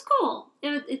 this is cool.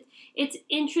 It's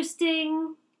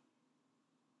interesting.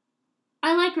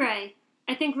 I like Ray.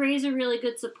 I think Ray's a really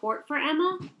good support for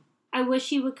Emma. I wish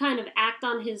he would kind of act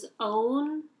on his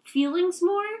own feelings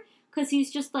more, because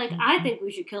he's just like, I think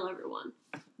we should kill everyone,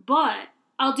 but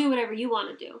I'll do whatever you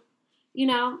want to do. You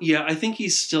know? Yeah, I think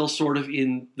he's still sort of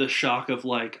in the shock of,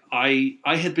 like, I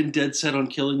had been dead set on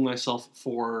killing myself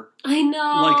for, I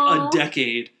know, like, a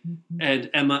decade, and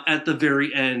Emma, at the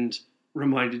very end,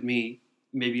 reminded me,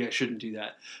 maybe I shouldn't do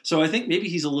that. So I think maybe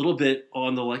he's a little bit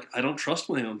on the, like, I don't trust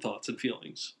my own thoughts and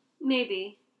feelings.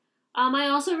 Maybe. I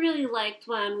also really liked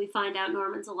when we find out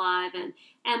Norman's alive, and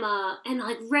Emma, and,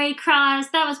 like, Ray cries.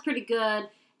 That was pretty good.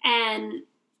 And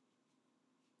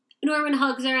Norman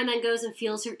hugs her and then goes and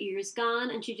feels her ears gone,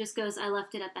 and she just goes, I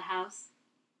left it at the house.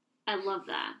 I love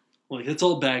that. Like, it's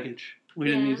all baggage. We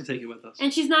didn't need to take it with us.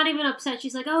 And she's not even upset.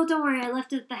 She's like, oh, don't worry, I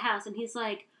left it at the house. And he's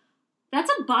like, that's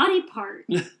a body part.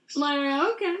 Like,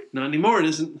 okay. Not anymore, it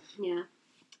isn't. Yeah.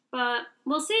 But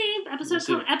we'll see.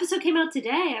 Episode came out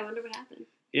today. I wonder what happened.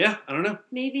 Yeah, I don't know.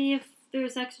 Maybe if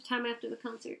there's extra time after the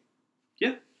concert.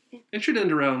 Yeah. It should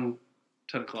end around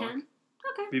 10 o'clock. 10?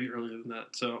 Okay. Maybe earlier than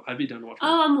that. So I'd be done to watch it.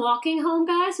 Oh, I'm walking home,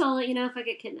 guys, so I'll let you know if I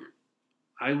get kidnapped.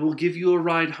 I will give you a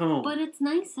ride home. But it's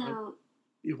nice out.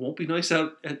 It won't be nice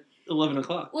out at 11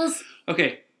 o'clock. Well,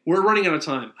 okay, we're running out of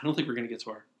time. I don't think we're going to get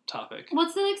to our topic.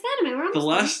 What's the next anime? We're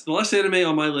almost the last anime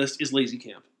on my list is Lazy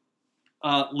Camp.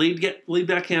 Laid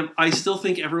Back Camp. I still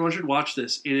think everyone should watch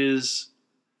this. It is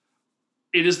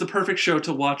the perfect show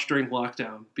to watch during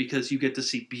lockdown because you get to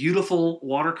see beautiful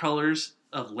watercolors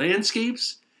of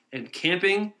landscapes and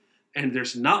camping, and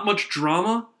there's not much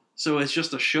drama, so it's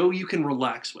just a show you can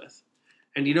relax with.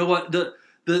 And you know what?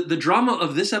 The drama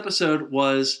of this episode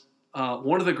was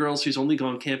one of the girls who's only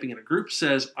gone camping in a group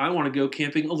says, I want to go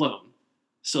camping alone.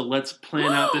 So let's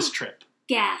plan out this trip.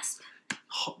 Gasp.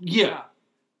 Yeah.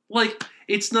 Like,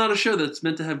 it's not a show that's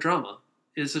meant to have drama.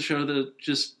 It's a show that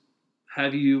just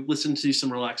have you listen to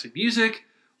some relaxing music,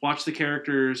 watch the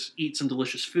characters eat some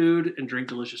delicious food and drink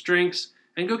delicious drinks,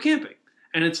 and go camping.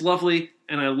 And it's lovely,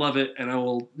 and I love it, and I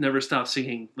will never stop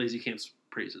singing Lazy Camp's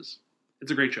praises. It's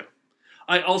a great show.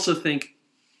 I also think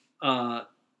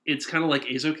it's kind of like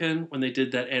Eizouken when they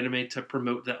did that anime to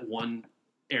promote that one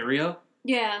area.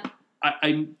 Yeah.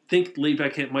 I think Laid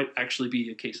Back Camp might actually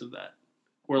be a case of that,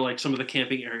 where like some of the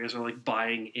camping areas are like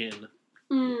buying in,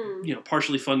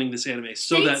 partially funding this anime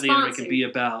so that the anime can be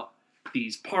about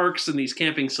these parks and these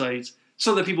camping sites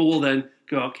so that people will then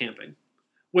go out camping.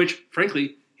 Which,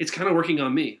 frankly, it's kind of working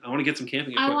on me. I want to get some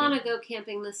camping equipment. I want to go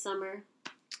camping this summer.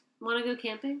 Want to go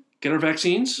camping? Get our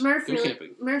vaccines? Murph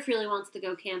really wants to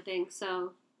go camping,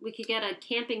 so we could get a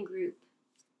camping group.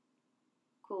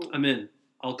 Cool. I'm in.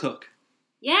 I'll cook.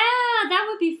 Yeah, that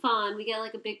would be fun. We get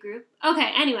like a big group.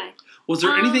 Okay, anyway. Was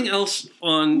there anything else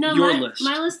on your list?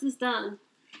 My list is done.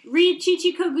 Read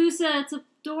Chichi Kogusa. It's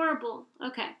adorable.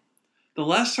 Okay. The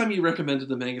last time you recommended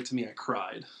the manga to me, I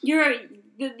cried.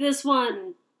 This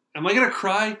one. Am I going to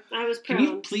cry? I was prone. Can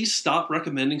you please stop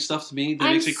recommending stuff to me that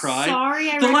makes me cry?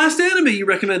 Sorry. The last anime you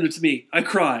recommended to me, I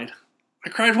cried. I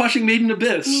cried watching Made in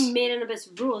Abyss. I mean, Made in Abyss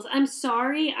rules. I'm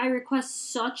sorry. I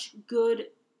request such good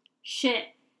shit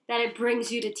that it brings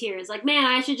you to tears. Like, man,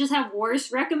 I should just have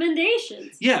worse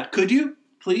recommendations. Yeah, could you?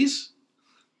 Please?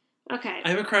 Okay. I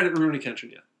haven't cried at Rurouni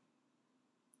Kenshin yet.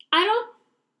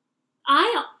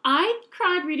 I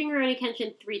cried reading Rurouni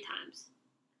Kenshin 3 times.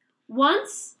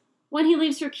 Once, when he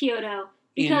leaves for Kyoto.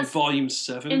 In Volume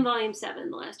 7? In Volume 7,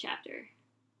 the last chapter.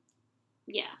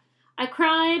 Yeah. I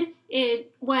cried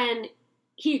when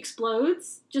he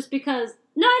explodes, just because...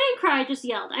 No, I didn't cry, I just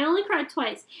yelled. I only cried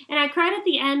twice. And I cried at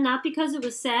the end, not because it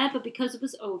was sad, but because it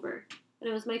was over. And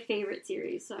it was my favorite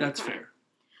series, so that's fair.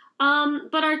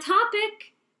 But our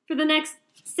topic for the next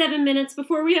 7 minutes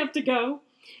before we have to go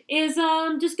is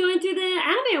just going through the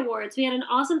anime awards. We had an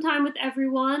awesome time with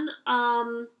everyone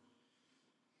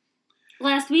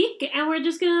last week, and we're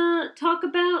just going to talk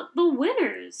about the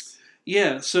winners.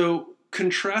 Yeah, so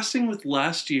contrasting with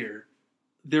last year,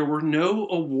 there were no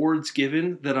awards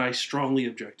given that I strongly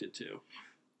objected to.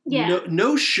 Yeah.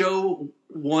 No show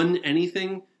won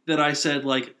anything that I said,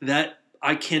 like, that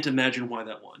I can't imagine why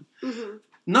that won. Mm-hmm.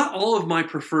 Not all of my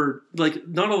preferred, like,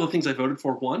 not all the things I voted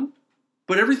for won,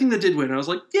 but everything that did win, I was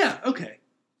like, yeah, okay,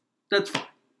 that's fine.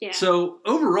 Yeah. So,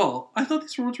 overall, I thought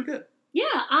these awards were good. Yeah,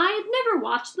 I've never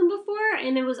watched them before,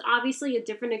 and it was obviously a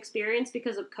different experience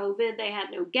because of COVID. They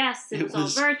had no guests. It was all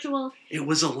virtual. It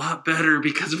was a lot better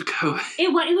because of COVID.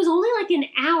 It was only like an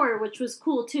hour, which was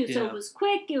cool, too. So Yeah. it was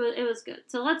quick. It was good.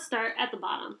 So let's start at the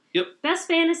bottom. Yep. Best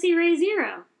Fantasy Ray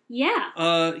Zero.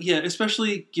 Yeah. Yeah,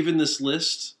 especially given this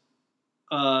list,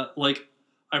 like,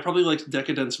 I probably liked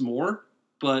Decadence more,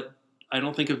 but I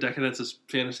don't think of Decadence as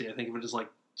fantasy. I think of it as, like,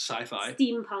 sci-fi.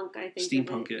 Steampunk, I think.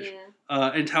 Steampunk-ish.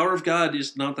 Yeah. And Tower of God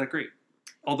is not that great.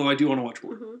 Although I do want to watch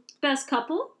more. Mm-hmm. Best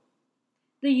Couple.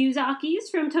 The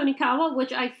Yuzakis from Tonikawa,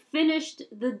 which I finished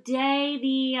the day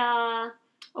the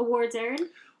awards aired.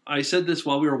 I said this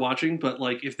while we were watching, but,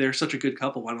 like, if they're such a good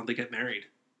couple, why don't they get married?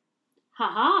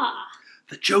 Haha.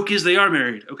 The joke is they are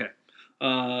married. Okay.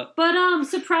 But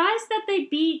surprised that they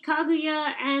beat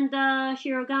Kaguya and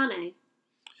Shirogane.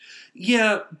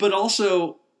 Yeah, but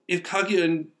also, if Kaguya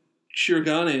and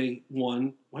Shirogane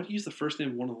won, why do you use the first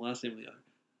name of one and the last name of the other?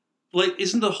 Like,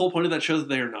 isn't the whole point of that show that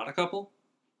they are not a couple?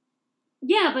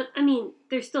 Yeah, but, I mean,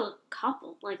 they're still a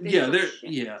couple. Like, Yeah,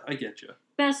 I get you.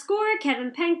 Best score,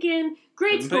 Kevin Penkin.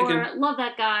 Great Kevin score. Penkin. Love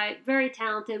that guy. Very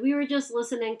talented. We were just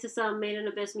listening to some Made in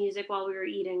Abyss music while we were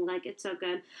eating. Like, it's so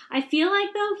good. I feel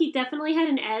like, though, he definitely had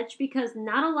an edge because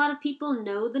not a lot of people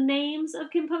know the names of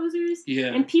composers.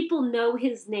 Yeah. And people know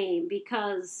his name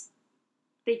because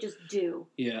they just do.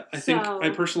 Yeah, I think I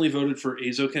personally voted for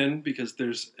Eizouken because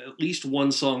there's at least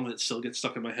one song that still gets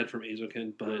stuck in my head from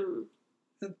Eizouken, but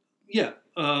yeah,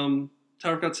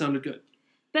 Tower of God sounded good.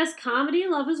 Best comedy,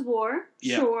 Love is War.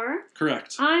 Yeah. Sure.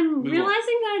 Correct. I'm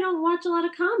realizing that I don't watch a lot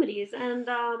of comedies, and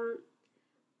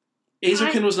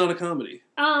Eizouken was not a comedy.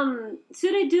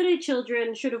 Tsurei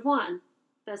Children should have won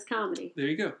Best Comedy There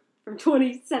you go. from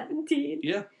 2017.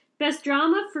 Yeah. Best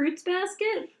Drama, Fruits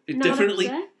Basket. It Not definitely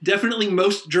upset.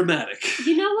 most dramatic.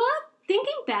 You know what?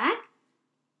 Thinking back,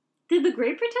 did The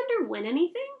Great Pretender win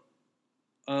anything?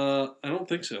 I don't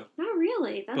think so. Not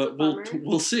really. That's a But bummer.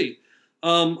 we'll see.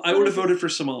 I would have voted for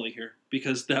Somali here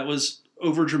because that was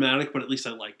over dramatic, but at least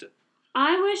I liked it.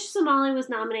 I wish Somali was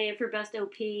nominated for Best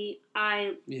OP.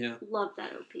 I Yeah. love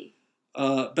that OP.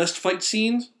 Best fight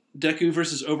scene, Deku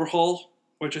versus Overhaul,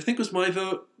 which I think was my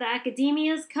vote. The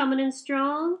Academia's coming in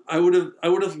strong. I would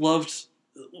have loved.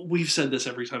 We've said this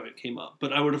every time it came up,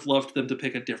 but I would have loved them to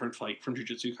pick a different fight from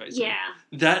Jujutsu Kaisen.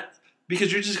 Yeah.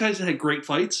 Because Jujutsu Kaisen had great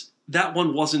fights. That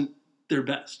one wasn't their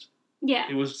best. Yeah.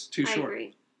 It was too I short.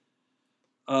 agree.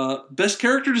 Best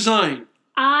character design.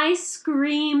 I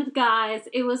screamed, guys.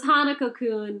 It was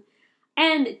Hanako-kun.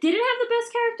 And did it have the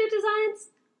best character designs?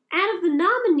 Out of the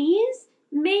nominees,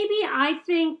 maybe I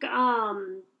think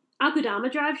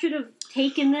Akudama Drive should have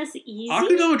taken this easy.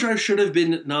 Akudama Drive should have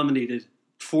been nominated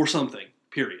for something,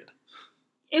 period.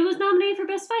 It was nominated for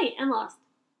Best Fight and lost.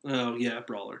 Oh, yeah,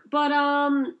 Brawler. But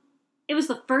it was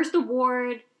the first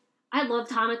award. I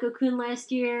loved Hanako-kun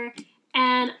last year,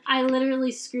 and I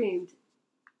literally screamed.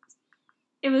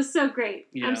 It was so great.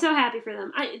 Yeah. I'm so happy for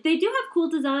them. They do have cool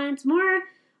designs,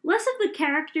 less of the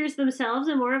characters themselves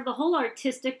and more of the whole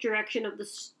artistic direction of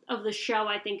the show.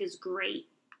 I think is great.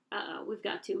 We've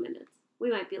got 2 minutes.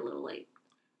 We might be a little late.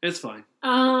 It's fine.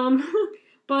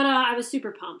 But I was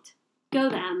super pumped. Go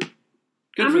them.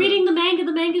 Good I'm for reading them. the manga.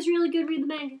 The manga's really good. Read the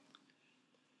manga.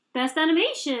 Best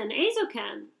animation,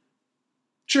 Eizouken.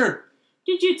 Sure.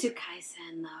 Jujutsu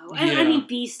Kaisen, though. Yeah. I mean,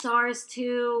 Beastars,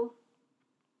 too.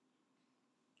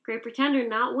 Great Pretender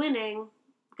not winning.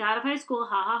 God of High School,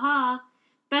 ha ha ha.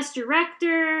 Best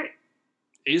Director,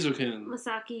 Eizouken.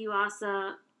 Masaki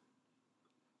Yuasa.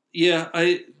 Yeah,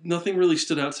 nothing really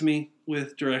stood out to me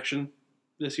with direction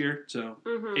this year, so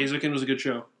Eizouken was a good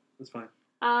show. That's fine.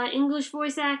 English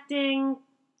voice acting.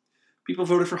 People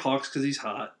voted for Hawks because he's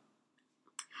hot.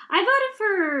 I voted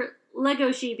for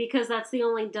Legoshi because that's the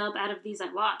only dub out of these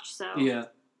I watched, so. Yeah,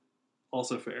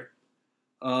 also fair.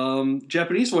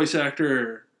 Japanese voice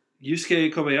actor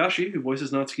Yusuke Kobayashi, who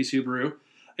voices Natsuki Subaru.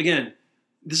 Again,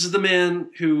 this is the man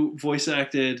who voice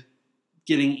acted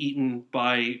getting eaten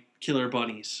by killer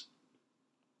bunnies.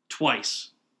 Twice.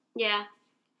 Yeah.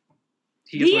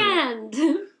 He gets The my vote.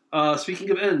 end. Speaking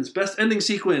of ends, best ending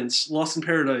sequence, Lost in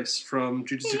Paradise from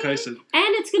Jujutsu Kaisen.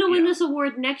 And it's going to win this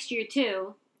award next year,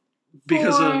 too.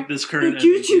 Because of this current the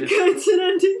Jujutsu Kaisen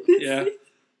ending this Yeah. season.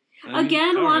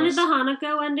 Again, wanted the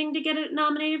Hanako ending to get it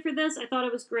nominated for this. I thought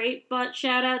it was great, but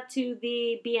shout out to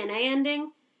the BNA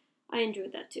ending. I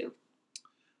enjoyed that, too.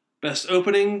 Best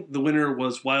opening, the winner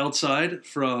was Wild Side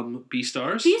from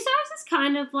Beastars. Beastars is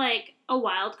kind of like a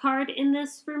wild card in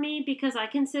this for me because I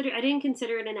didn't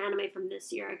consider it an anime from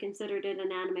this year. I considered it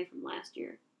an anime from last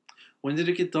year. When did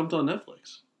it get dumped on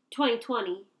Netflix?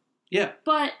 2020. Yeah.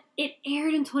 But it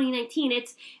aired in 2019.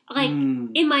 It's like,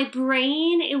 in my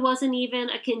brain, it wasn't even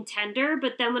a contender,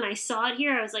 but then when I saw it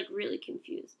here, I was like really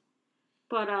confused.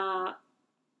 But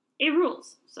it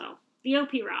rules. So, the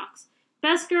OP rocks.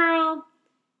 Best girl,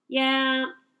 yeah.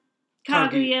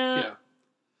 Kaguya. Yeah.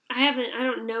 I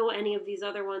don't know any of these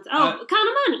other ones. Oh,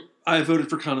 Kanamani. I voted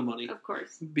for Kanamani. Of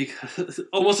course. Because,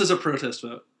 almost as a protest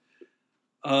vote.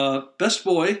 Best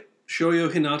boy, Shoyo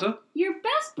Hinata. Your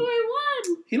best boy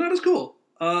won. Hinata's cool.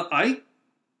 I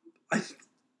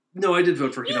did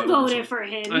vote for Hinata. You voted for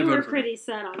him. You were pretty him.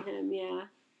 set on him, yeah.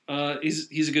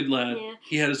 He's a good lad. Yeah.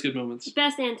 He had his good moments.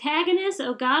 Best antagonist,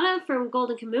 Ogata from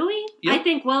Golden Kamui. Yep. I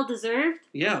think well deserved.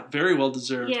 Yeah, very well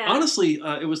deserved. Yeah. Honestly,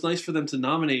 it was nice for them to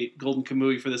nominate Golden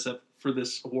Kamui for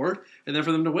this award, and then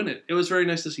for them to win it. It was very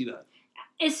nice to see that.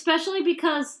 Especially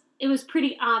because it was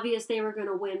pretty obvious they were going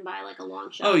to win by like a long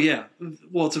shot. Oh yeah,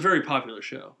 well it's a very popular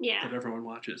show. Yeah. That everyone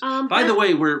watches. By the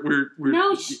way, we're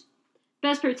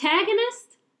best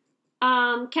protagonist.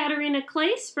 Katarina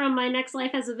Claes from My Next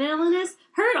Life as a Villainess.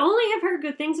 Have heard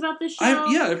good things about this show.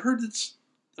 I've heard it's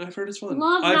fun.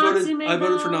 Love Natsume. I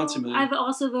voted for Natsume. I've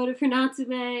also voted for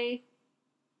Natsume.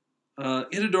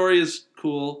 Itadori is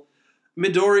cool.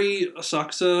 Midori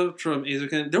Asakusa from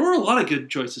Eizouken. There were a lot of good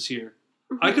choices here.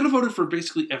 Mm-hmm. I could have voted for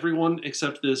basically everyone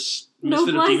except this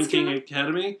Misfit of Demon King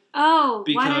Academy. Oh,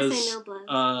 because, why did I say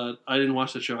Noblesse? I didn't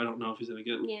watch the show. I don't know if he's any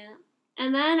good. Yeah.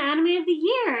 And then Anime of the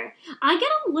Year. I get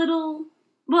a little...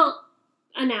 Well,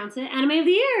 announce it. Anime of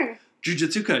the Year.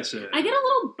 Jujutsu Kaisen. I get a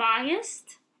little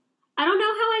biased. I don't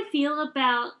know how I feel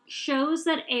about shows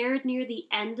that aired near the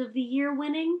end of the year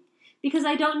winning. Because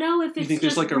I don't know if it's you think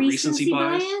just there's like a recency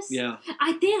bias? Yeah.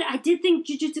 I did think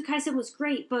Jujutsu Kaisen was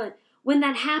great, but when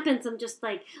that happens, I'm just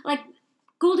like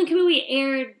Golden Kamui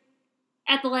aired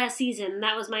at the last season, and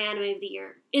that was my anime of the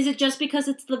year. Is it just because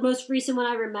it's the most recent one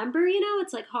I remember?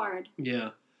 It's like hard. Yeah.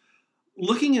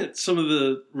 Looking at some of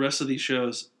the rest of these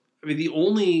shows, I mean, the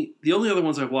only other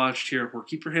ones I watched here were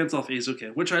Keep Your Hands Off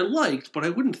Eizouken, which I liked, but I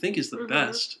wouldn't think is the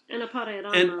best. And Appare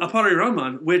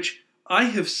Ranman, which I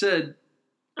have said,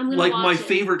 like my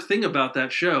favorite thing about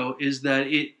that show is that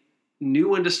it knew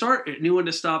when to start, it knew when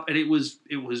to stop, and it was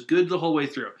good the whole way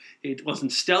through. It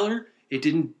wasn't stellar. It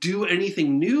didn't do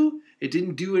anything new. It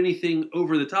didn't do anything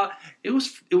over the top. It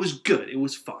was good. It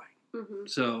was fine. Mm-hmm.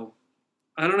 So,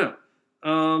 I don't know.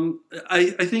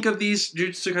 I think of these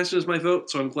Jujutsu Kaisen as my vote,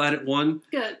 so I'm glad it won.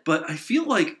 Good. But I feel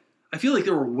like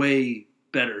there were way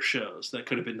better shows that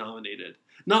could have been nominated.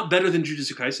 Not better than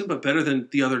Jujutsu Kaisen, but better than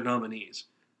the other nominees.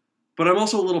 But I'm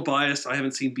also a little biased. I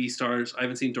haven't seen Beastars. I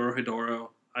haven't seen Dorohedoro.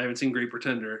 I haven't seen Great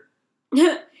Pretender.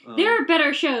 There are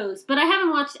better shows, but I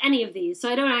haven't watched any of these,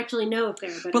 so I don't actually know if there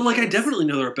are better But, shows. I definitely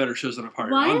know there are better shows than Appare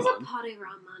Ranman. Why is Appare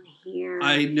Ranman here?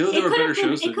 I know there are better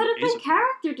shows than It could have been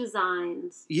character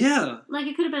designs. Yeah.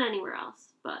 It could have been anywhere else,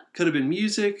 but... Could have been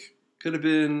music. Could have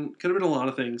been a lot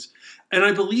of things. And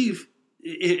I believe,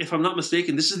 if I'm not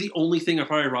mistaken, this is the only thing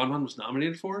Appare Ranman was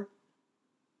nominated for.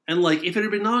 And, if it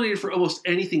had been nominated for almost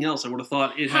anything else, I would have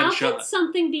thought it had a shot. How can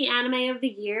something be anime of the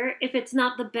year if it's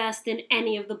not the best in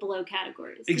any of the below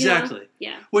categories? Exactly.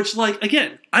 Yeah. Which,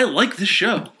 again, I like this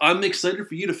show. I'm excited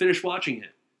for you to finish watching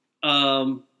it.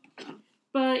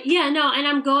 But, yeah, no, and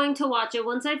I'm going to watch it.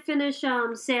 Once I finish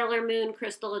Sailor Moon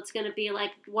Crystal, it's going to be,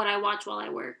 what I watch while I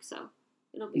work, so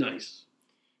it'll be nice.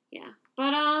 Good. Yeah.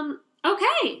 But,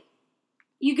 okay.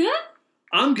 You good?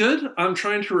 I'm good. I'm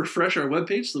trying to refresh our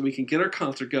webpage so that we can get our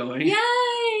concert going.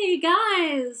 Yay,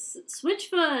 guys!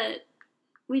 Switchfoot.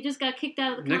 We just got kicked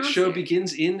out of the concert. Next show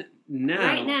begins in now.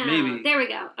 Right now. Maybe. There we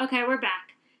go. Okay, we're back.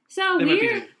 So we're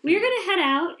going to head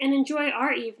out and enjoy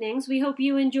our evenings. We hope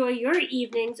you enjoy your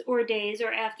evenings or days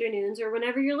or afternoons or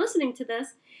whenever you're listening to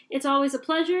this. It's always a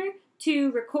pleasure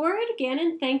to record.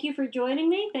 Gannon, thank you for joining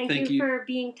me. Thank you for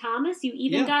being Thomas. You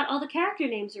even got all the character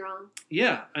names wrong.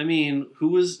 Yeah, I mean, who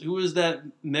was that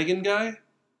Megan guy?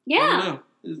 Yeah.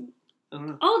 I don't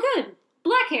know. All good.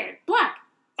 Black-haired. Black.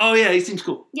 Oh, yeah, he seems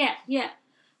cool. Yeah.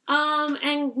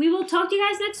 And we will talk to you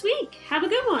guys next week. Have a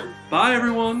good one. Bye,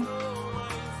 everyone.